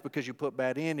bad, it's because you put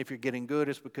bad in. If you're getting good,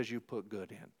 it's because you put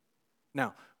good in.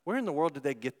 Now, where in the world did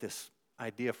they get this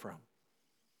idea from?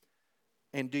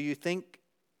 And do you think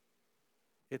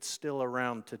it's still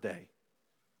around today?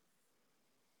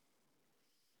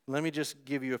 Let me just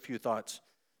give you a few thoughts.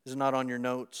 This is not on your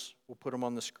notes. We'll put them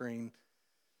on the screen.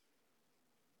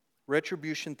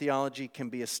 Retribution theology can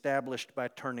be established by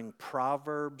turning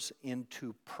proverbs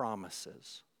into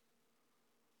promises.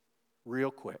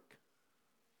 Real quick.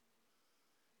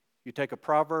 You take a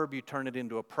proverb, you turn it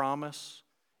into a promise,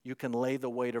 you can lay the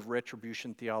weight of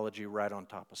retribution theology right on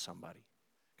top of somebody.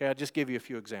 Okay, I'll just give you a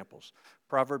few examples.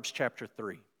 Proverbs chapter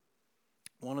 3.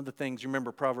 One of the things, you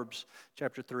remember Proverbs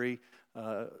chapter 3,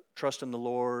 trust in the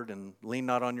Lord and lean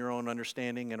not on your own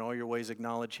understanding, and all your ways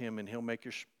acknowledge Him and He'll make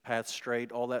your path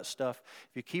straight, all that stuff.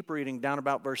 If you keep reading down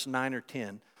about verse 9 or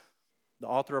 10, the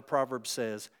author of Proverbs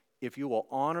says, if you will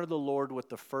honor the Lord with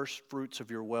the first fruits of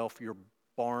your wealth, your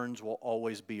barns will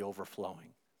always be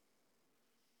overflowing.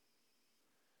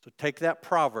 So take that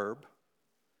proverb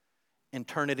and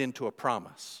turn it into a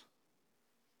promise.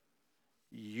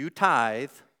 You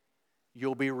tithe,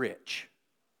 you'll be rich.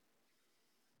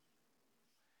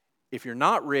 If you're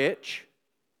not rich,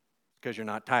 it's because you're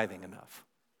not tithing enough.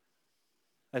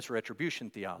 That's retribution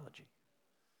theology.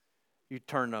 You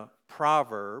turn a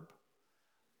proverb,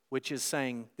 which is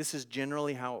saying this is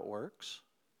generally how it works,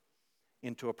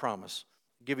 into a promise.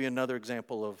 I'll give you another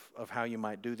example of how you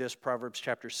might do this. Proverbs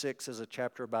chapter 6 is a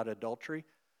chapter about adultery.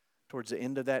 Towards the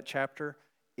end of that chapter,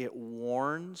 it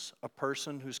warns a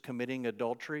person who's committing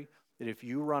adultery that if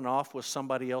you run off with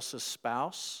somebody else's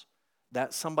spouse,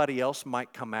 that somebody else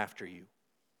might come after you.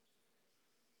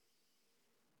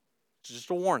 It's just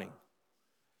a warning.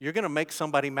 You're going to make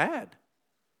somebody mad.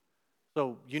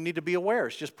 So you need to be aware.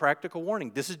 It's just practical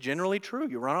warning. This is generally true.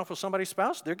 You run off with somebody's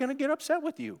spouse, they're going to get upset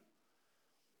with you.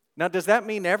 Now, does that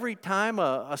mean every time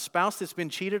a spouse that's been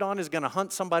cheated on is going to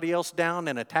hunt somebody else down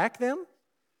and attack them?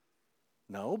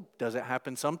 No. Does it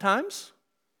happen sometimes?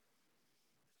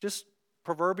 Just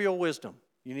proverbial wisdom.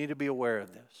 You need to be aware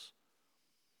of this.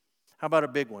 How about a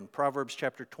big one? Proverbs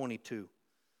chapter 22.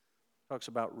 Talks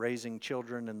about raising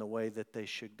children in the way that they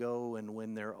should go, and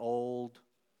when they're old,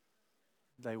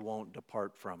 they won't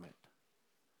depart from it.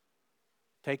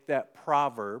 Take that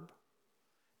proverb,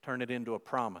 turn it into a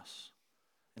promise,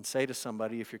 and say to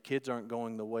somebody, if your kids aren't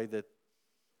going the way that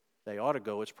they ought to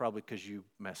go, it's probably because you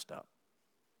messed up.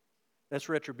 That's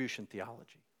retribution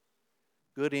theology.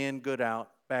 Good in, good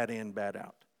out, bad in, bad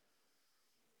out.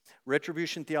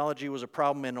 Retribution theology was a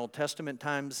problem in Old Testament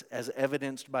times as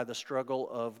evidenced by the struggle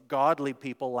of godly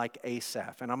people like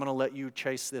Asaph. And I'm going to let you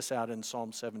chase this out in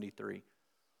Psalm 73.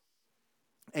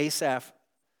 Asaph is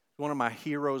one of my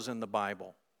heroes in the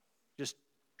Bible. Just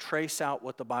trace out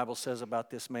what the Bible says about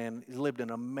this man. He lived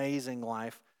an amazing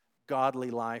life,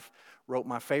 godly life. Wrote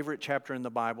my favorite chapter in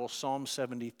the Bible, Psalm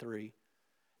 73.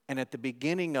 And at the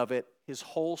beginning of it, his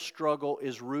whole struggle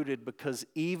is rooted because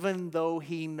even though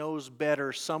he knows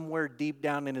better, somewhere deep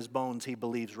down in his bones, he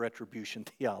believes retribution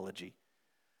theology.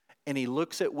 And he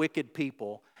looks at wicked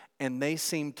people, and they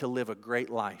seem to live a great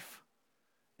life.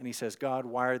 And he says, God,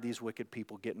 why are these wicked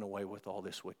people getting away with all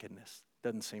this wickedness?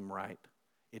 Doesn't seem right.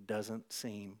 It doesn't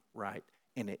seem right.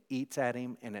 And it eats at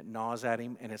him, and it gnaws at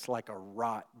him, and it's like a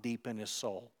rot deep in his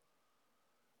soul.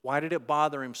 Why did it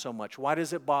bother him so much? Why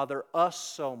does it bother us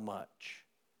so much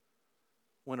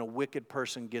when a wicked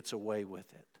person gets away with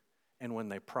it and when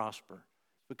they prosper?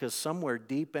 Because somewhere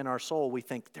deep in our soul we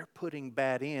think they're putting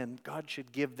bad in. God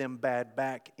should give them bad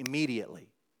back immediately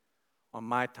on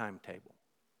my timetable.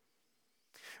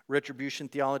 Retribution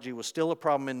theology was still a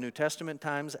problem in New Testament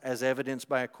times as evidenced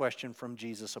by a question from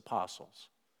Jesus' apostles.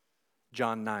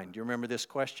 John 9. Do you remember this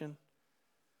question?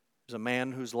 There's a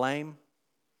man who's lame.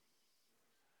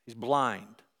 He's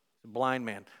blind, a blind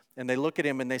man. And they look at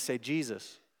him and they say,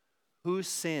 Jesus, who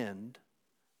sinned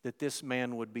that this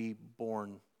man would be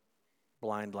born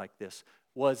blind like this?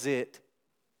 Was it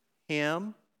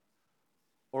him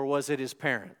or was it his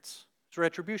parents? It's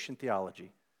retribution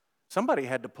theology. Somebody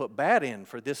had to put bad in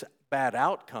for this bad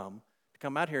outcome to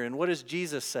come out here. And what does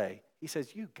Jesus say? He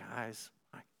says, you guys,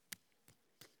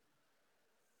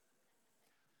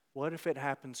 what if it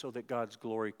happened so that God's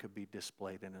glory could be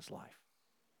displayed in his life?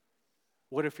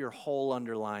 What if your whole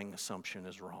underlying assumption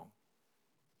is wrong?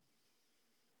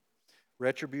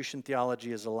 Retribution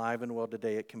theology is alive and well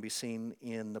today. It can be seen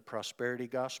in the prosperity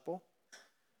gospel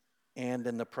and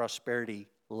in the prosperity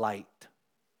light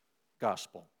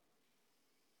gospel.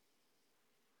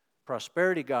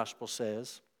 Prosperity gospel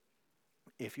says,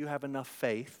 if you have enough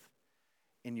faith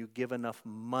and you give enough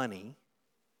money,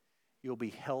 you'll be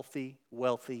healthy,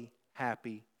 wealthy,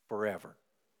 happy forever.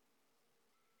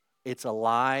 It's a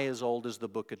lie as old as the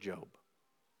book of Job.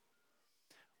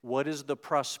 What is the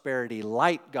prosperity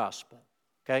light gospel?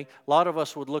 Okay, a lot of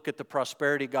us would look at the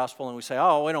prosperity gospel and we say,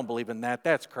 oh, we don't believe in that.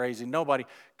 That's crazy. Nobody,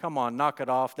 come on, knock it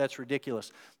off. That's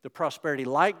ridiculous. The prosperity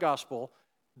light gospel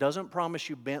doesn't promise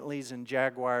you Bentleys and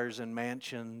Jaguars and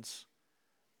mansions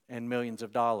and millions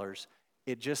of dollars.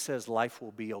 It just says life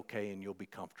will be okay and you'll be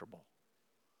comfortable.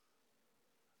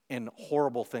 And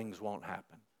horrible things won't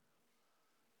happen.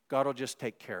 God will just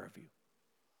take care of you.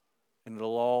 And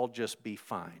it'll all just be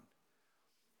fine.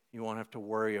 You won't have to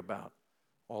worry about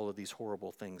all of these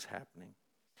horrible things happening.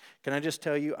 Can I just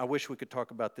tell you, I wish we could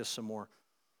talk about this some more.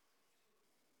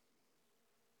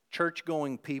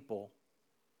 Church-going people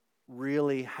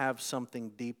really have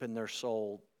something deep in their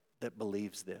soul that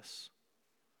believes this.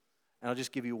 And I'll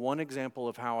just give you one example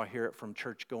of how I hear it from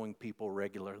church-going people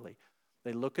regularly.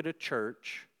 They look at a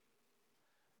church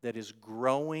that is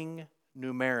growing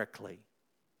numerically.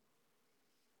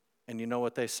 And you know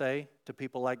what they say to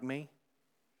people like me?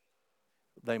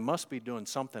 They must be doing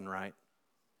something right.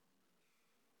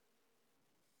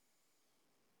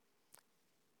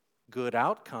 Good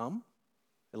outcome,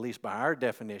 at least by our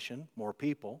definition, more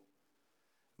people,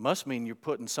 must mean you're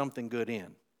putting something good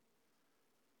in.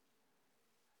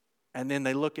 And then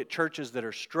they look at churches that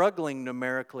are struggling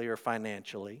numerically or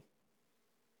financially,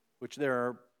 which there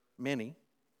are many,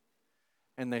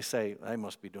 and they say, they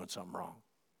must be doing something wrong.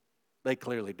 They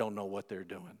clearly don't know what they're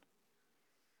doing.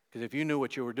 Because if you knew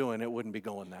what you were doing, it wouldn't be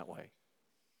going that way.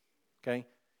 Okay?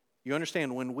 You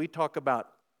understand, when we talk about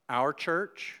our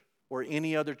church or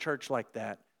any other church like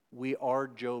that, we are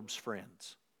Job's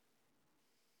friends.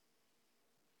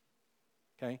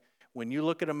 Okay? When you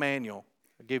look at a manual,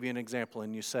 I'll give you an example,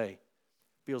 and you say,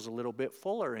 feels a little bit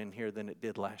fuller in here than it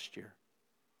did last year.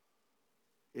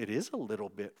 It is a little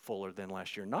bit fuller than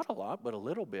last year. Not a lot, but a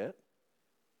little bit.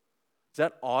 Does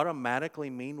that automatically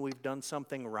mean we've done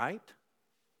something right?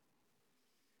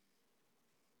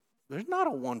 There's not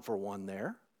a one-for-one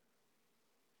there.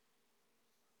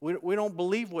 We don't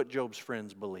believe what Job's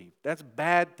friends believe. That's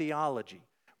bad theology.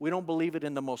 We don't believe it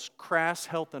in the most crass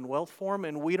health and wealth form,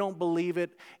 and we don't believe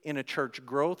it in a church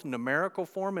growth numerical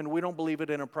form, and we don't believe it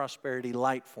in a prosperity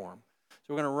light form.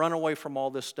 So we're going to run away from all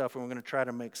this stuff, and we're going to try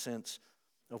to make sense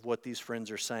of what these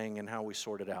friends are saying and how we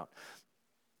sort it out.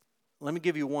 Let me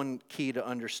give you one key to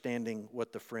understanding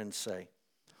what the friends say.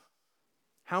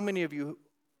 How many of you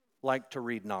like to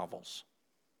read novels?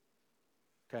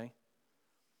 Okay.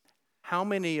 How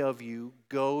many of you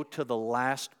go to the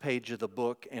last page of the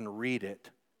book and read it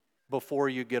before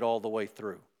you get all the way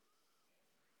through?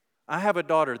 I have a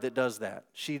daughter that does that.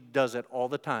 She does it all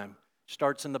the time.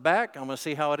 Starts in the back. I'm going to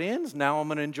see how it ends. Now I'm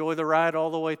going to enjoy the ride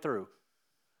all the way through.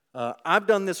 I've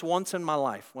done this once in my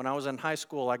life. When I was in high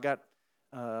school, I got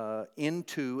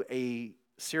into a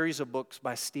series of books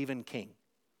by Stephen King.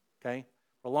 Okay?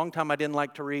 For a long time, I didn't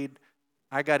like to read.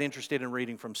 I got interested in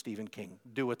reading from Stephen King.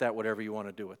 Do with that whatever you want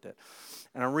to do with it.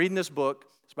 And I'm reading this book.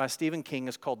 It's by Stephen King.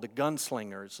 It's called The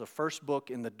Gunslinger. It's the first book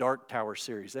in the Dark Tower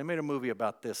series. They made a movie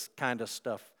about this kind of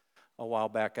stuff a while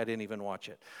back. I didn't even watch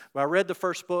it. But I read the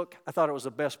first book. I thought it was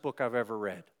the best book I've ever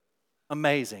read.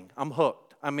 Amazing. I'm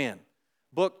hooked. I'm in.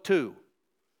 Book 2.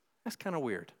 That's kind of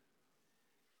weird.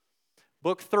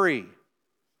 Book 3.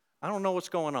 I don't know what's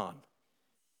going on.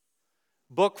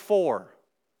 Book 4.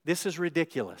 This is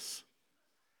ridiculous.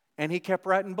 And he kept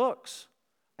writing books.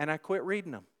 And I quit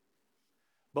reading them.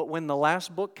 But when the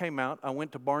last book came out, I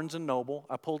went to Barnes & Noble.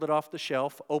 I pulled it off the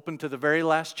shelf, opened to the very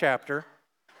last chapter,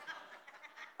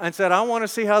 and said, I want to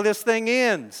see how this thing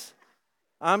ends.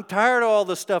 I'm tired of all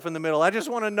the stuff in the middle. I just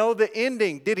want to know the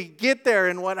ending. Did he get there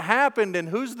and what happened and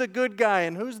who's the good guy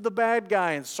and who's the bad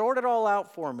guy, and sort it all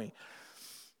out for me.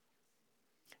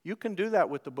 You can do that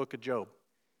with the book of Job.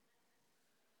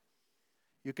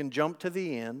 You can jump to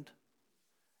the end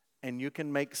and you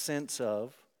can make sense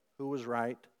of who was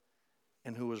right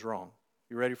and who was wrong.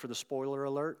 You ready for the spoiler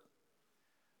alert?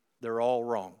 They're all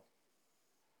wrong.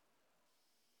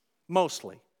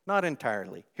 Mostly, not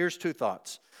entirely. Here's 2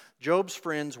 thoughts. Job's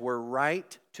friends were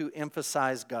right to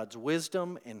emphasize God's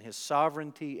wisdom and His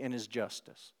sovereignty and His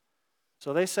justice.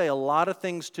 So they say a lot of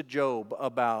things to Job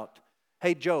about,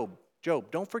 hey, Job,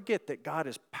 don't forget that God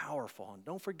is powerful, and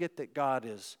don't forget that God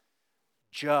is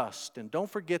just, and don't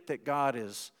forget that God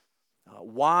is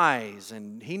wise,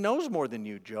 and He knows more than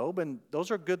you, Job, and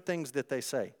those are good things that they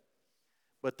say.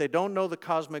 But they don't know the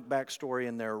cosmic backstory,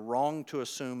 and they're wrong to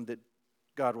assume that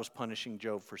God was punishing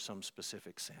Job for some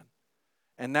specific sin.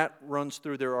 And that runs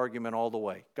through their argument all the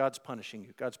way. God's punishing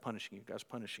you, God's punishing you, God's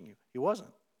punishing you. He wasn't.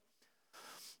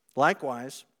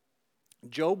 Likewise,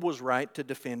 Job was right to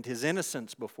defend his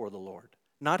innocence before the Lord.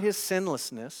 Not his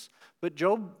sinlessness, but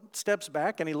Job steps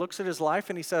back and he looks at his life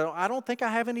and he says, I don't think I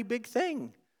have any big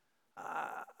thing.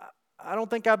 I don't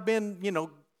think I've been,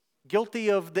 guilty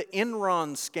of the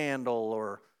Enron scandal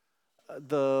or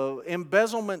the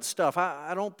embezzlement stuff.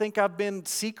 I don't think I've been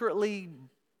secretly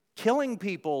killing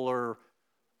people, or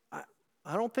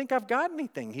I don't think I've got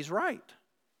anything. He's right.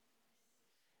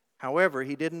 However,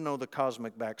 he didn't know the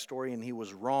cosmic backstory, and he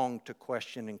was wrong to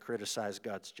question and criticize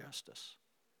God's justice.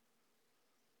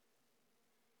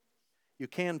 You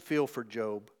can feel for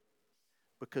Job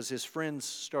because his friends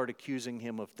start accusing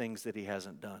him of things that he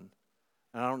hasn't done.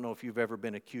 And I don't know if you've ever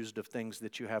been accused of things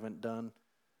that you haven't done,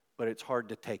 but it's hard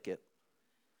to take it.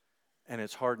 And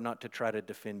it's hard not to try to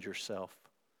defend yourself.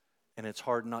 And it's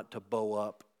hard not to bow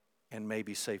up and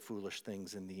maybe say foolish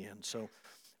things in the end. So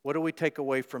what do we take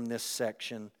away from this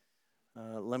section?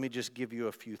 Let me just give you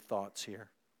a few thoughts here.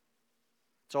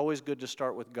 It's always good to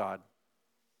start with God,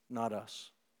 not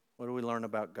us. What do we learn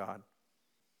about God?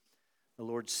 The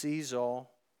Lord sees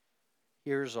all,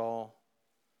 hears all,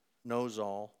 knows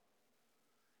all,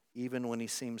 even when He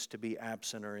seems to be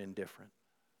absent or indifferent.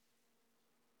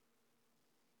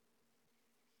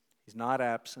 He's not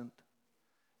absent,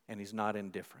 and He's not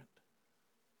indifferent.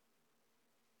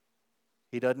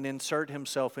 He doesn't insert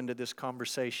Himself into this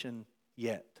conversation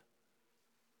yet.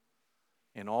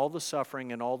 In all the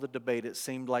suffering and all the debate, it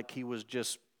seemed like He was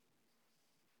just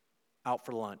out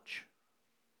for lunch.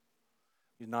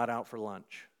 He's not out for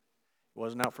lunch. He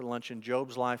wasn't out for lunch in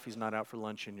Job's life. He's not out for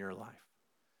lunch in your life.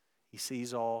 He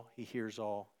sees all. He hears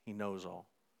all. He knows all.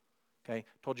 Okay?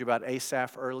 Told you about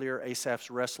Asaph earlier. Asaph's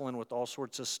wrestling with all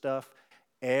sorts of stuff.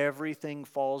 Everything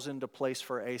falls into place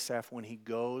for Asaph when he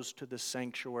goes to the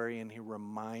sanctuary and he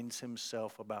reminds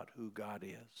himself about who God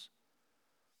is.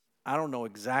 I don't know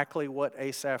exactly what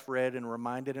Asaph read and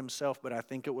reminded himself, but I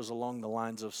think it was along the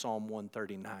lines of Psalm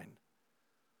 139.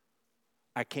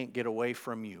 I can't get away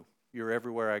from you. You're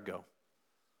everywhere I go.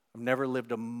 I've never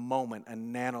lived a moment, a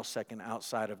nanosecond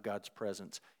outside of God's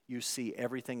presence. You see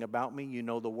everything about me. You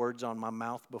know the words on my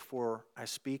mouth before I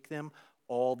speak them.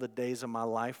 All the days of my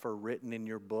life are written in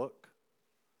your book.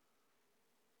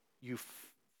 You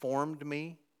formed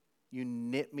me. You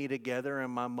knit me together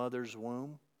in my mother's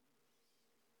womb.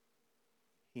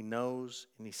 He knows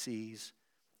and He sees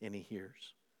and He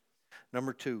hears.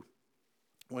 Number 2,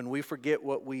 when we forget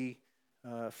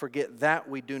that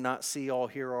we do not see all,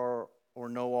 hear or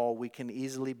know all, we can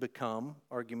easily become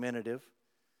argumentative,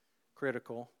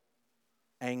 critical,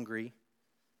 angry,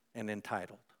 and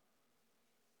entitled.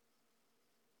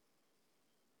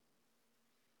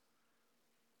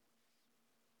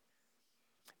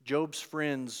 Job's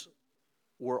friends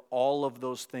were all of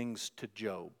those things to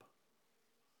Job.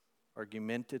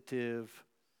 Argumentative,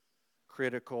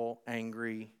 critical,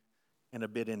 angry, and a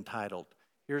bit entitled.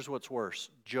 Here's what's worse.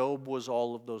 Job was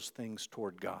all of those things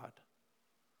toward God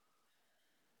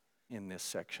in this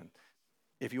section.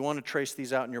 If you want to trace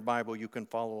these out in your Bible, you can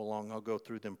follow along. I'll go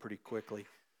through them pretty quickly.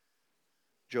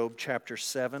 Job chapter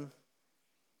 7,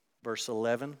 verse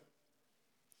 11.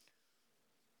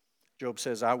 Job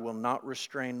says, I will not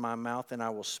restrain my mouth, and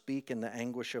I will speak in the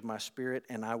anguish of my spirit,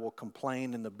 and I will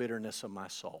complain in the bitterness of my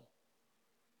soul.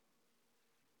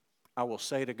 I will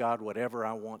say to God whatever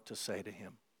I want to say to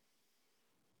him.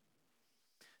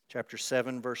 Chapter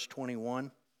 7, verse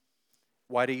 21.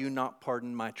 Why do you not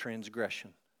pardon my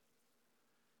transgression?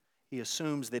 He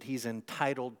assumes that he's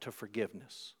entitled to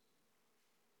forgiveness.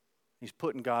 He's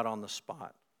putting God on the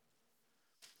spot.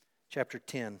 Chapter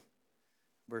 10,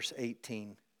 verse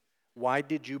 18. Why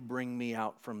did you bring me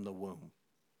out from the womb?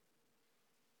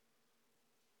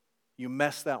 You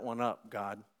messed that one up,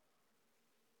 God.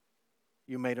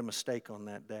 You made a mistake on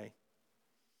that day.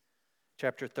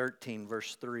 Chapter 13,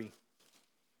 verse 3.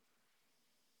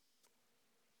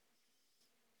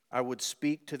 I would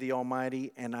speak to the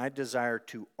Almighty, and I desire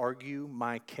to argue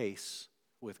my case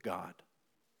with God.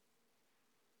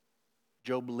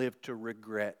 Job lived to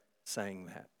regret saying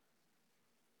that.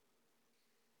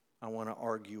 I want to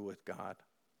argue with God.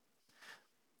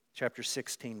 Chapter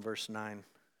 16, verse 9.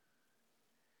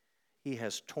 He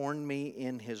has torn me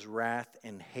in his wrath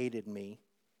and hated me.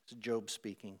 This is Job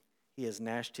speaking. He has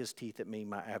gnashed his teeth at me.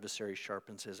 My adversary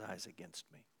sharpens his eyes against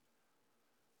me.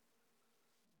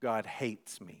 God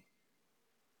hates me.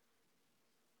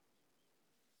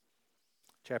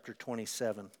 Chapter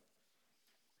 27.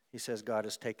 He says God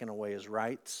has taken away his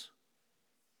rights.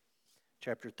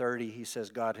 Chapter 30, he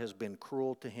says God has been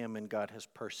cruel to him and God has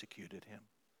persecuted him.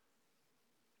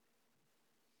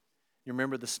 You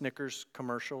remember the Snickers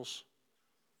commercials?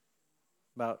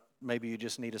 About maybe you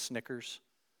just need a Snickers.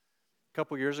 A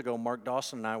couple years ago, Mark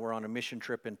Dawson and I were on a mission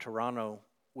trip in Toronto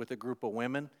with a group of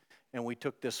women, and we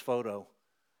took this photo.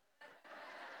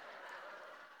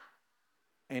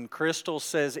 And Crystal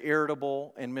says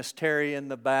irritable, and Miss Terry in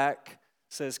the back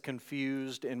says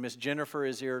confused, and Miss Jennifer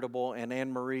is irritable, and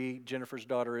Anne Marie, Jennifer's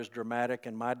daughter, is dramatic,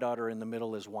 and my daughter in the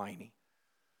middle is whiny.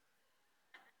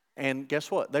 And guess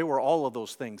what? They were all of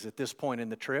those things at this point in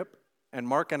the trip. And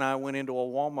Mark and I went into a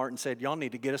Walmart and said, y'all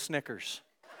need to get a Snickers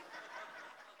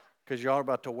because y'all are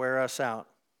about to wear us out.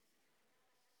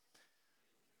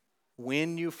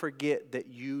 When you forget that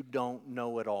you don't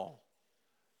know it all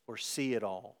or see it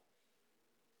all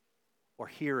or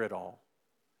hear it all,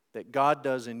 that God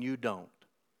does and you don't,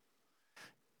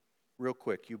 real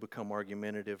quick, you become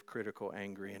argumentative, critical,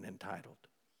 angry, and entitled.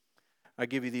 I'll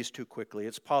give you these two quickly.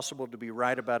 It's possible to be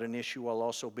right about an issue while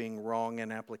also being wrong in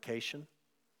application.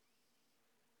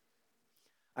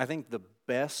 I think the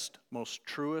best, most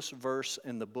truest verse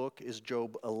in the book is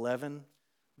Job 11,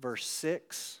 verse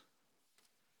 6.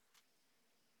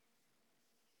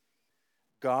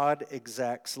 God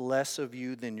exacts less of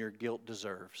you than your guilt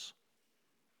deserves.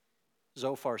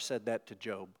 Zophar said that to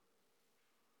Job.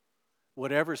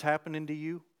 Whatever's happening to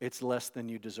you, it's less than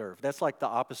you deserve. That's like the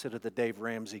opposite of the Dave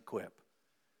Ramsey quip.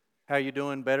 How you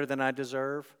doing? Better than I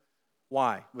deserve?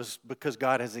 Why? It was because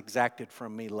God has exacted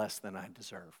from me less than I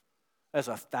deserve. That's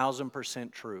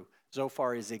 1,000% true.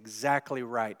 Zophar is exactly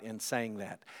right in saying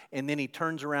that. And then he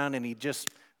turns around and he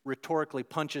just rhetorically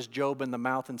punches Job in the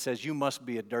mouth and says, you must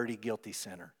be a dirty, guilty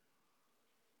sinner.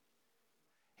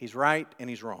 He's right and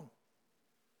he's wrong.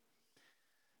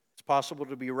 It's possible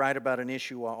to be right about an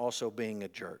issue while also being a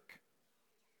jerk.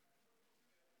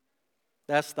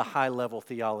 That's the high-level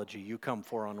theology you come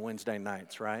for on Wednesday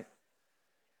nights, right?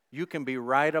 You can be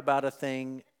right about a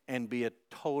thing and be a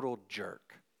total jerk.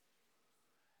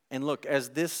 And look, as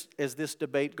this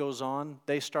debate goes on,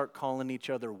 they start calling each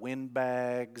other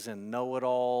windbags and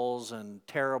know-it-alls and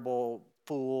terrible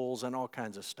fools and all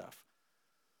kinds of stuff.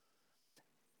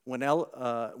 When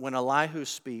Elihu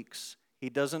speaks, he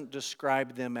doesn't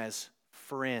describe them as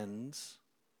friends.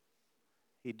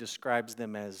 He describes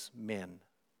them as men.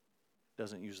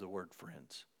 Doesn't use the word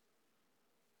friends.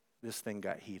 This thing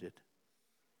got heated.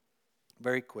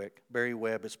 Very quick, Barry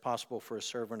Webb, it's possible for a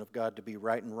servant of God to be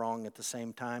right and wrong at the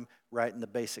same time, right in the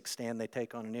basic stand they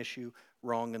take on an issue,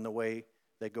 wrong in the way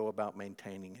they go about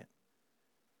maintaining it.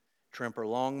 Tremper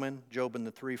Longman, Job and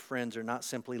the three friends are not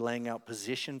simply laying out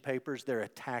position papers, they're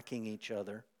attacking each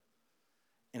other.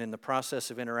 And in the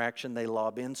process of interaction, they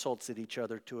lob insults at each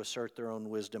other to assert their own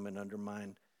wisdom and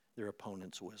undermine their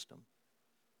opponent's wisdom.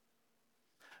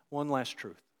 One last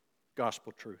truth,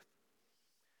 gospel truth.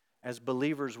 As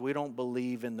believers, we don't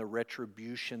believe in the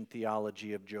retribution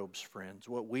theology of Job's friends.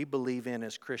 What we believe in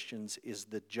as Christians is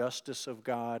the justice of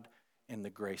God and the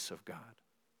grace of God.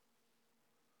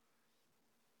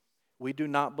 We do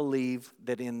not believe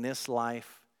that in this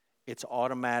life it's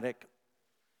automatic,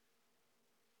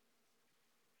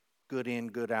 good in,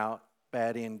 good out,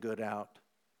 bad in, good out.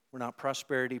 We're not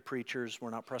prosperity preachers. We're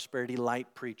not prosperity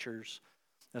light preachers.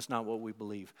 That's not what we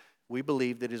believe. We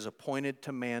believe that it is appointed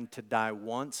to man to die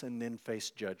once and then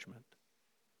face judgment.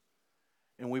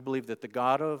 And we believe that the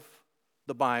God of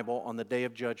the Bible on the day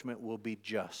of judgment will be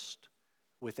just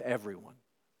with everyone.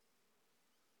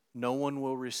 No one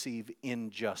will receive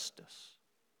injustice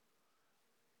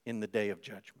in the day of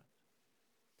judgment.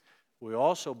 We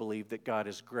also believe that God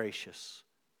is gracious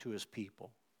to His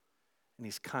people, and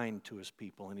He's kind to His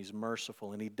people, and He's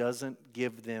merciful, and He doesn't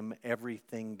give them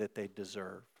everything that they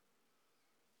deserve.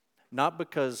 Not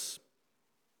because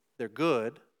they're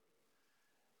good,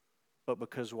 but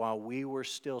because while we were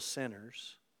still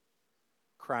sinners,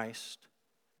 Christ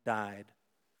died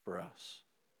for us.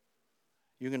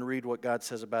 You can read what God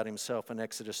says about Himself in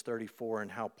Exodus 34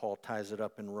 and how Paul ties it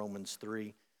up in Romans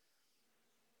 3.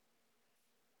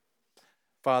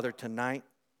 Father, tonight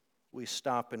we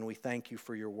stop and we thank You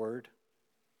for Your word.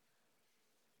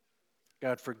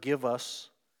 God, forgive us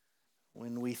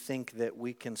when we think that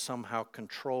we can somehow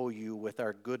control You with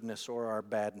our goodness or our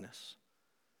badness.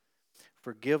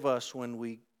 Forgive us when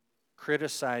we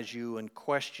criticize You and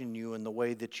question You in the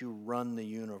way that You run the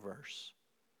universe.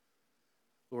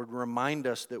 Lord, remind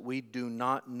us that we do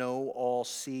not know all,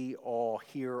 see all,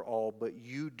 hear all, but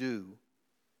You do.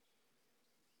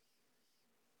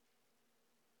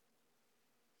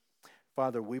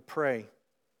 Father, we pray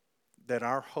that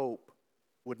our hope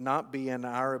would not be in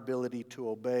our ability to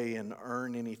obey and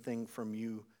earn anything from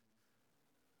You,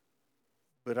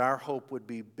 but our hope would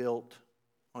be built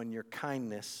on Your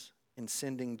kindness in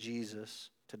sending Jesus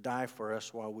to die for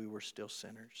us while we were still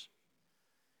sinners.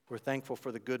 We're thankful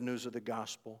for the good news of the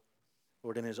gospel,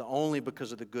 Lord, and it is only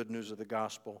because of the good news of the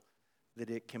gospel that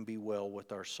it can be well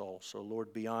with our soul. So,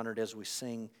 Lord, be honored as we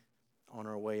sing on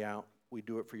our way out. We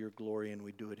do it for Your glory, and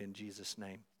we do it in Jesus'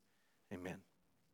 name. Amen.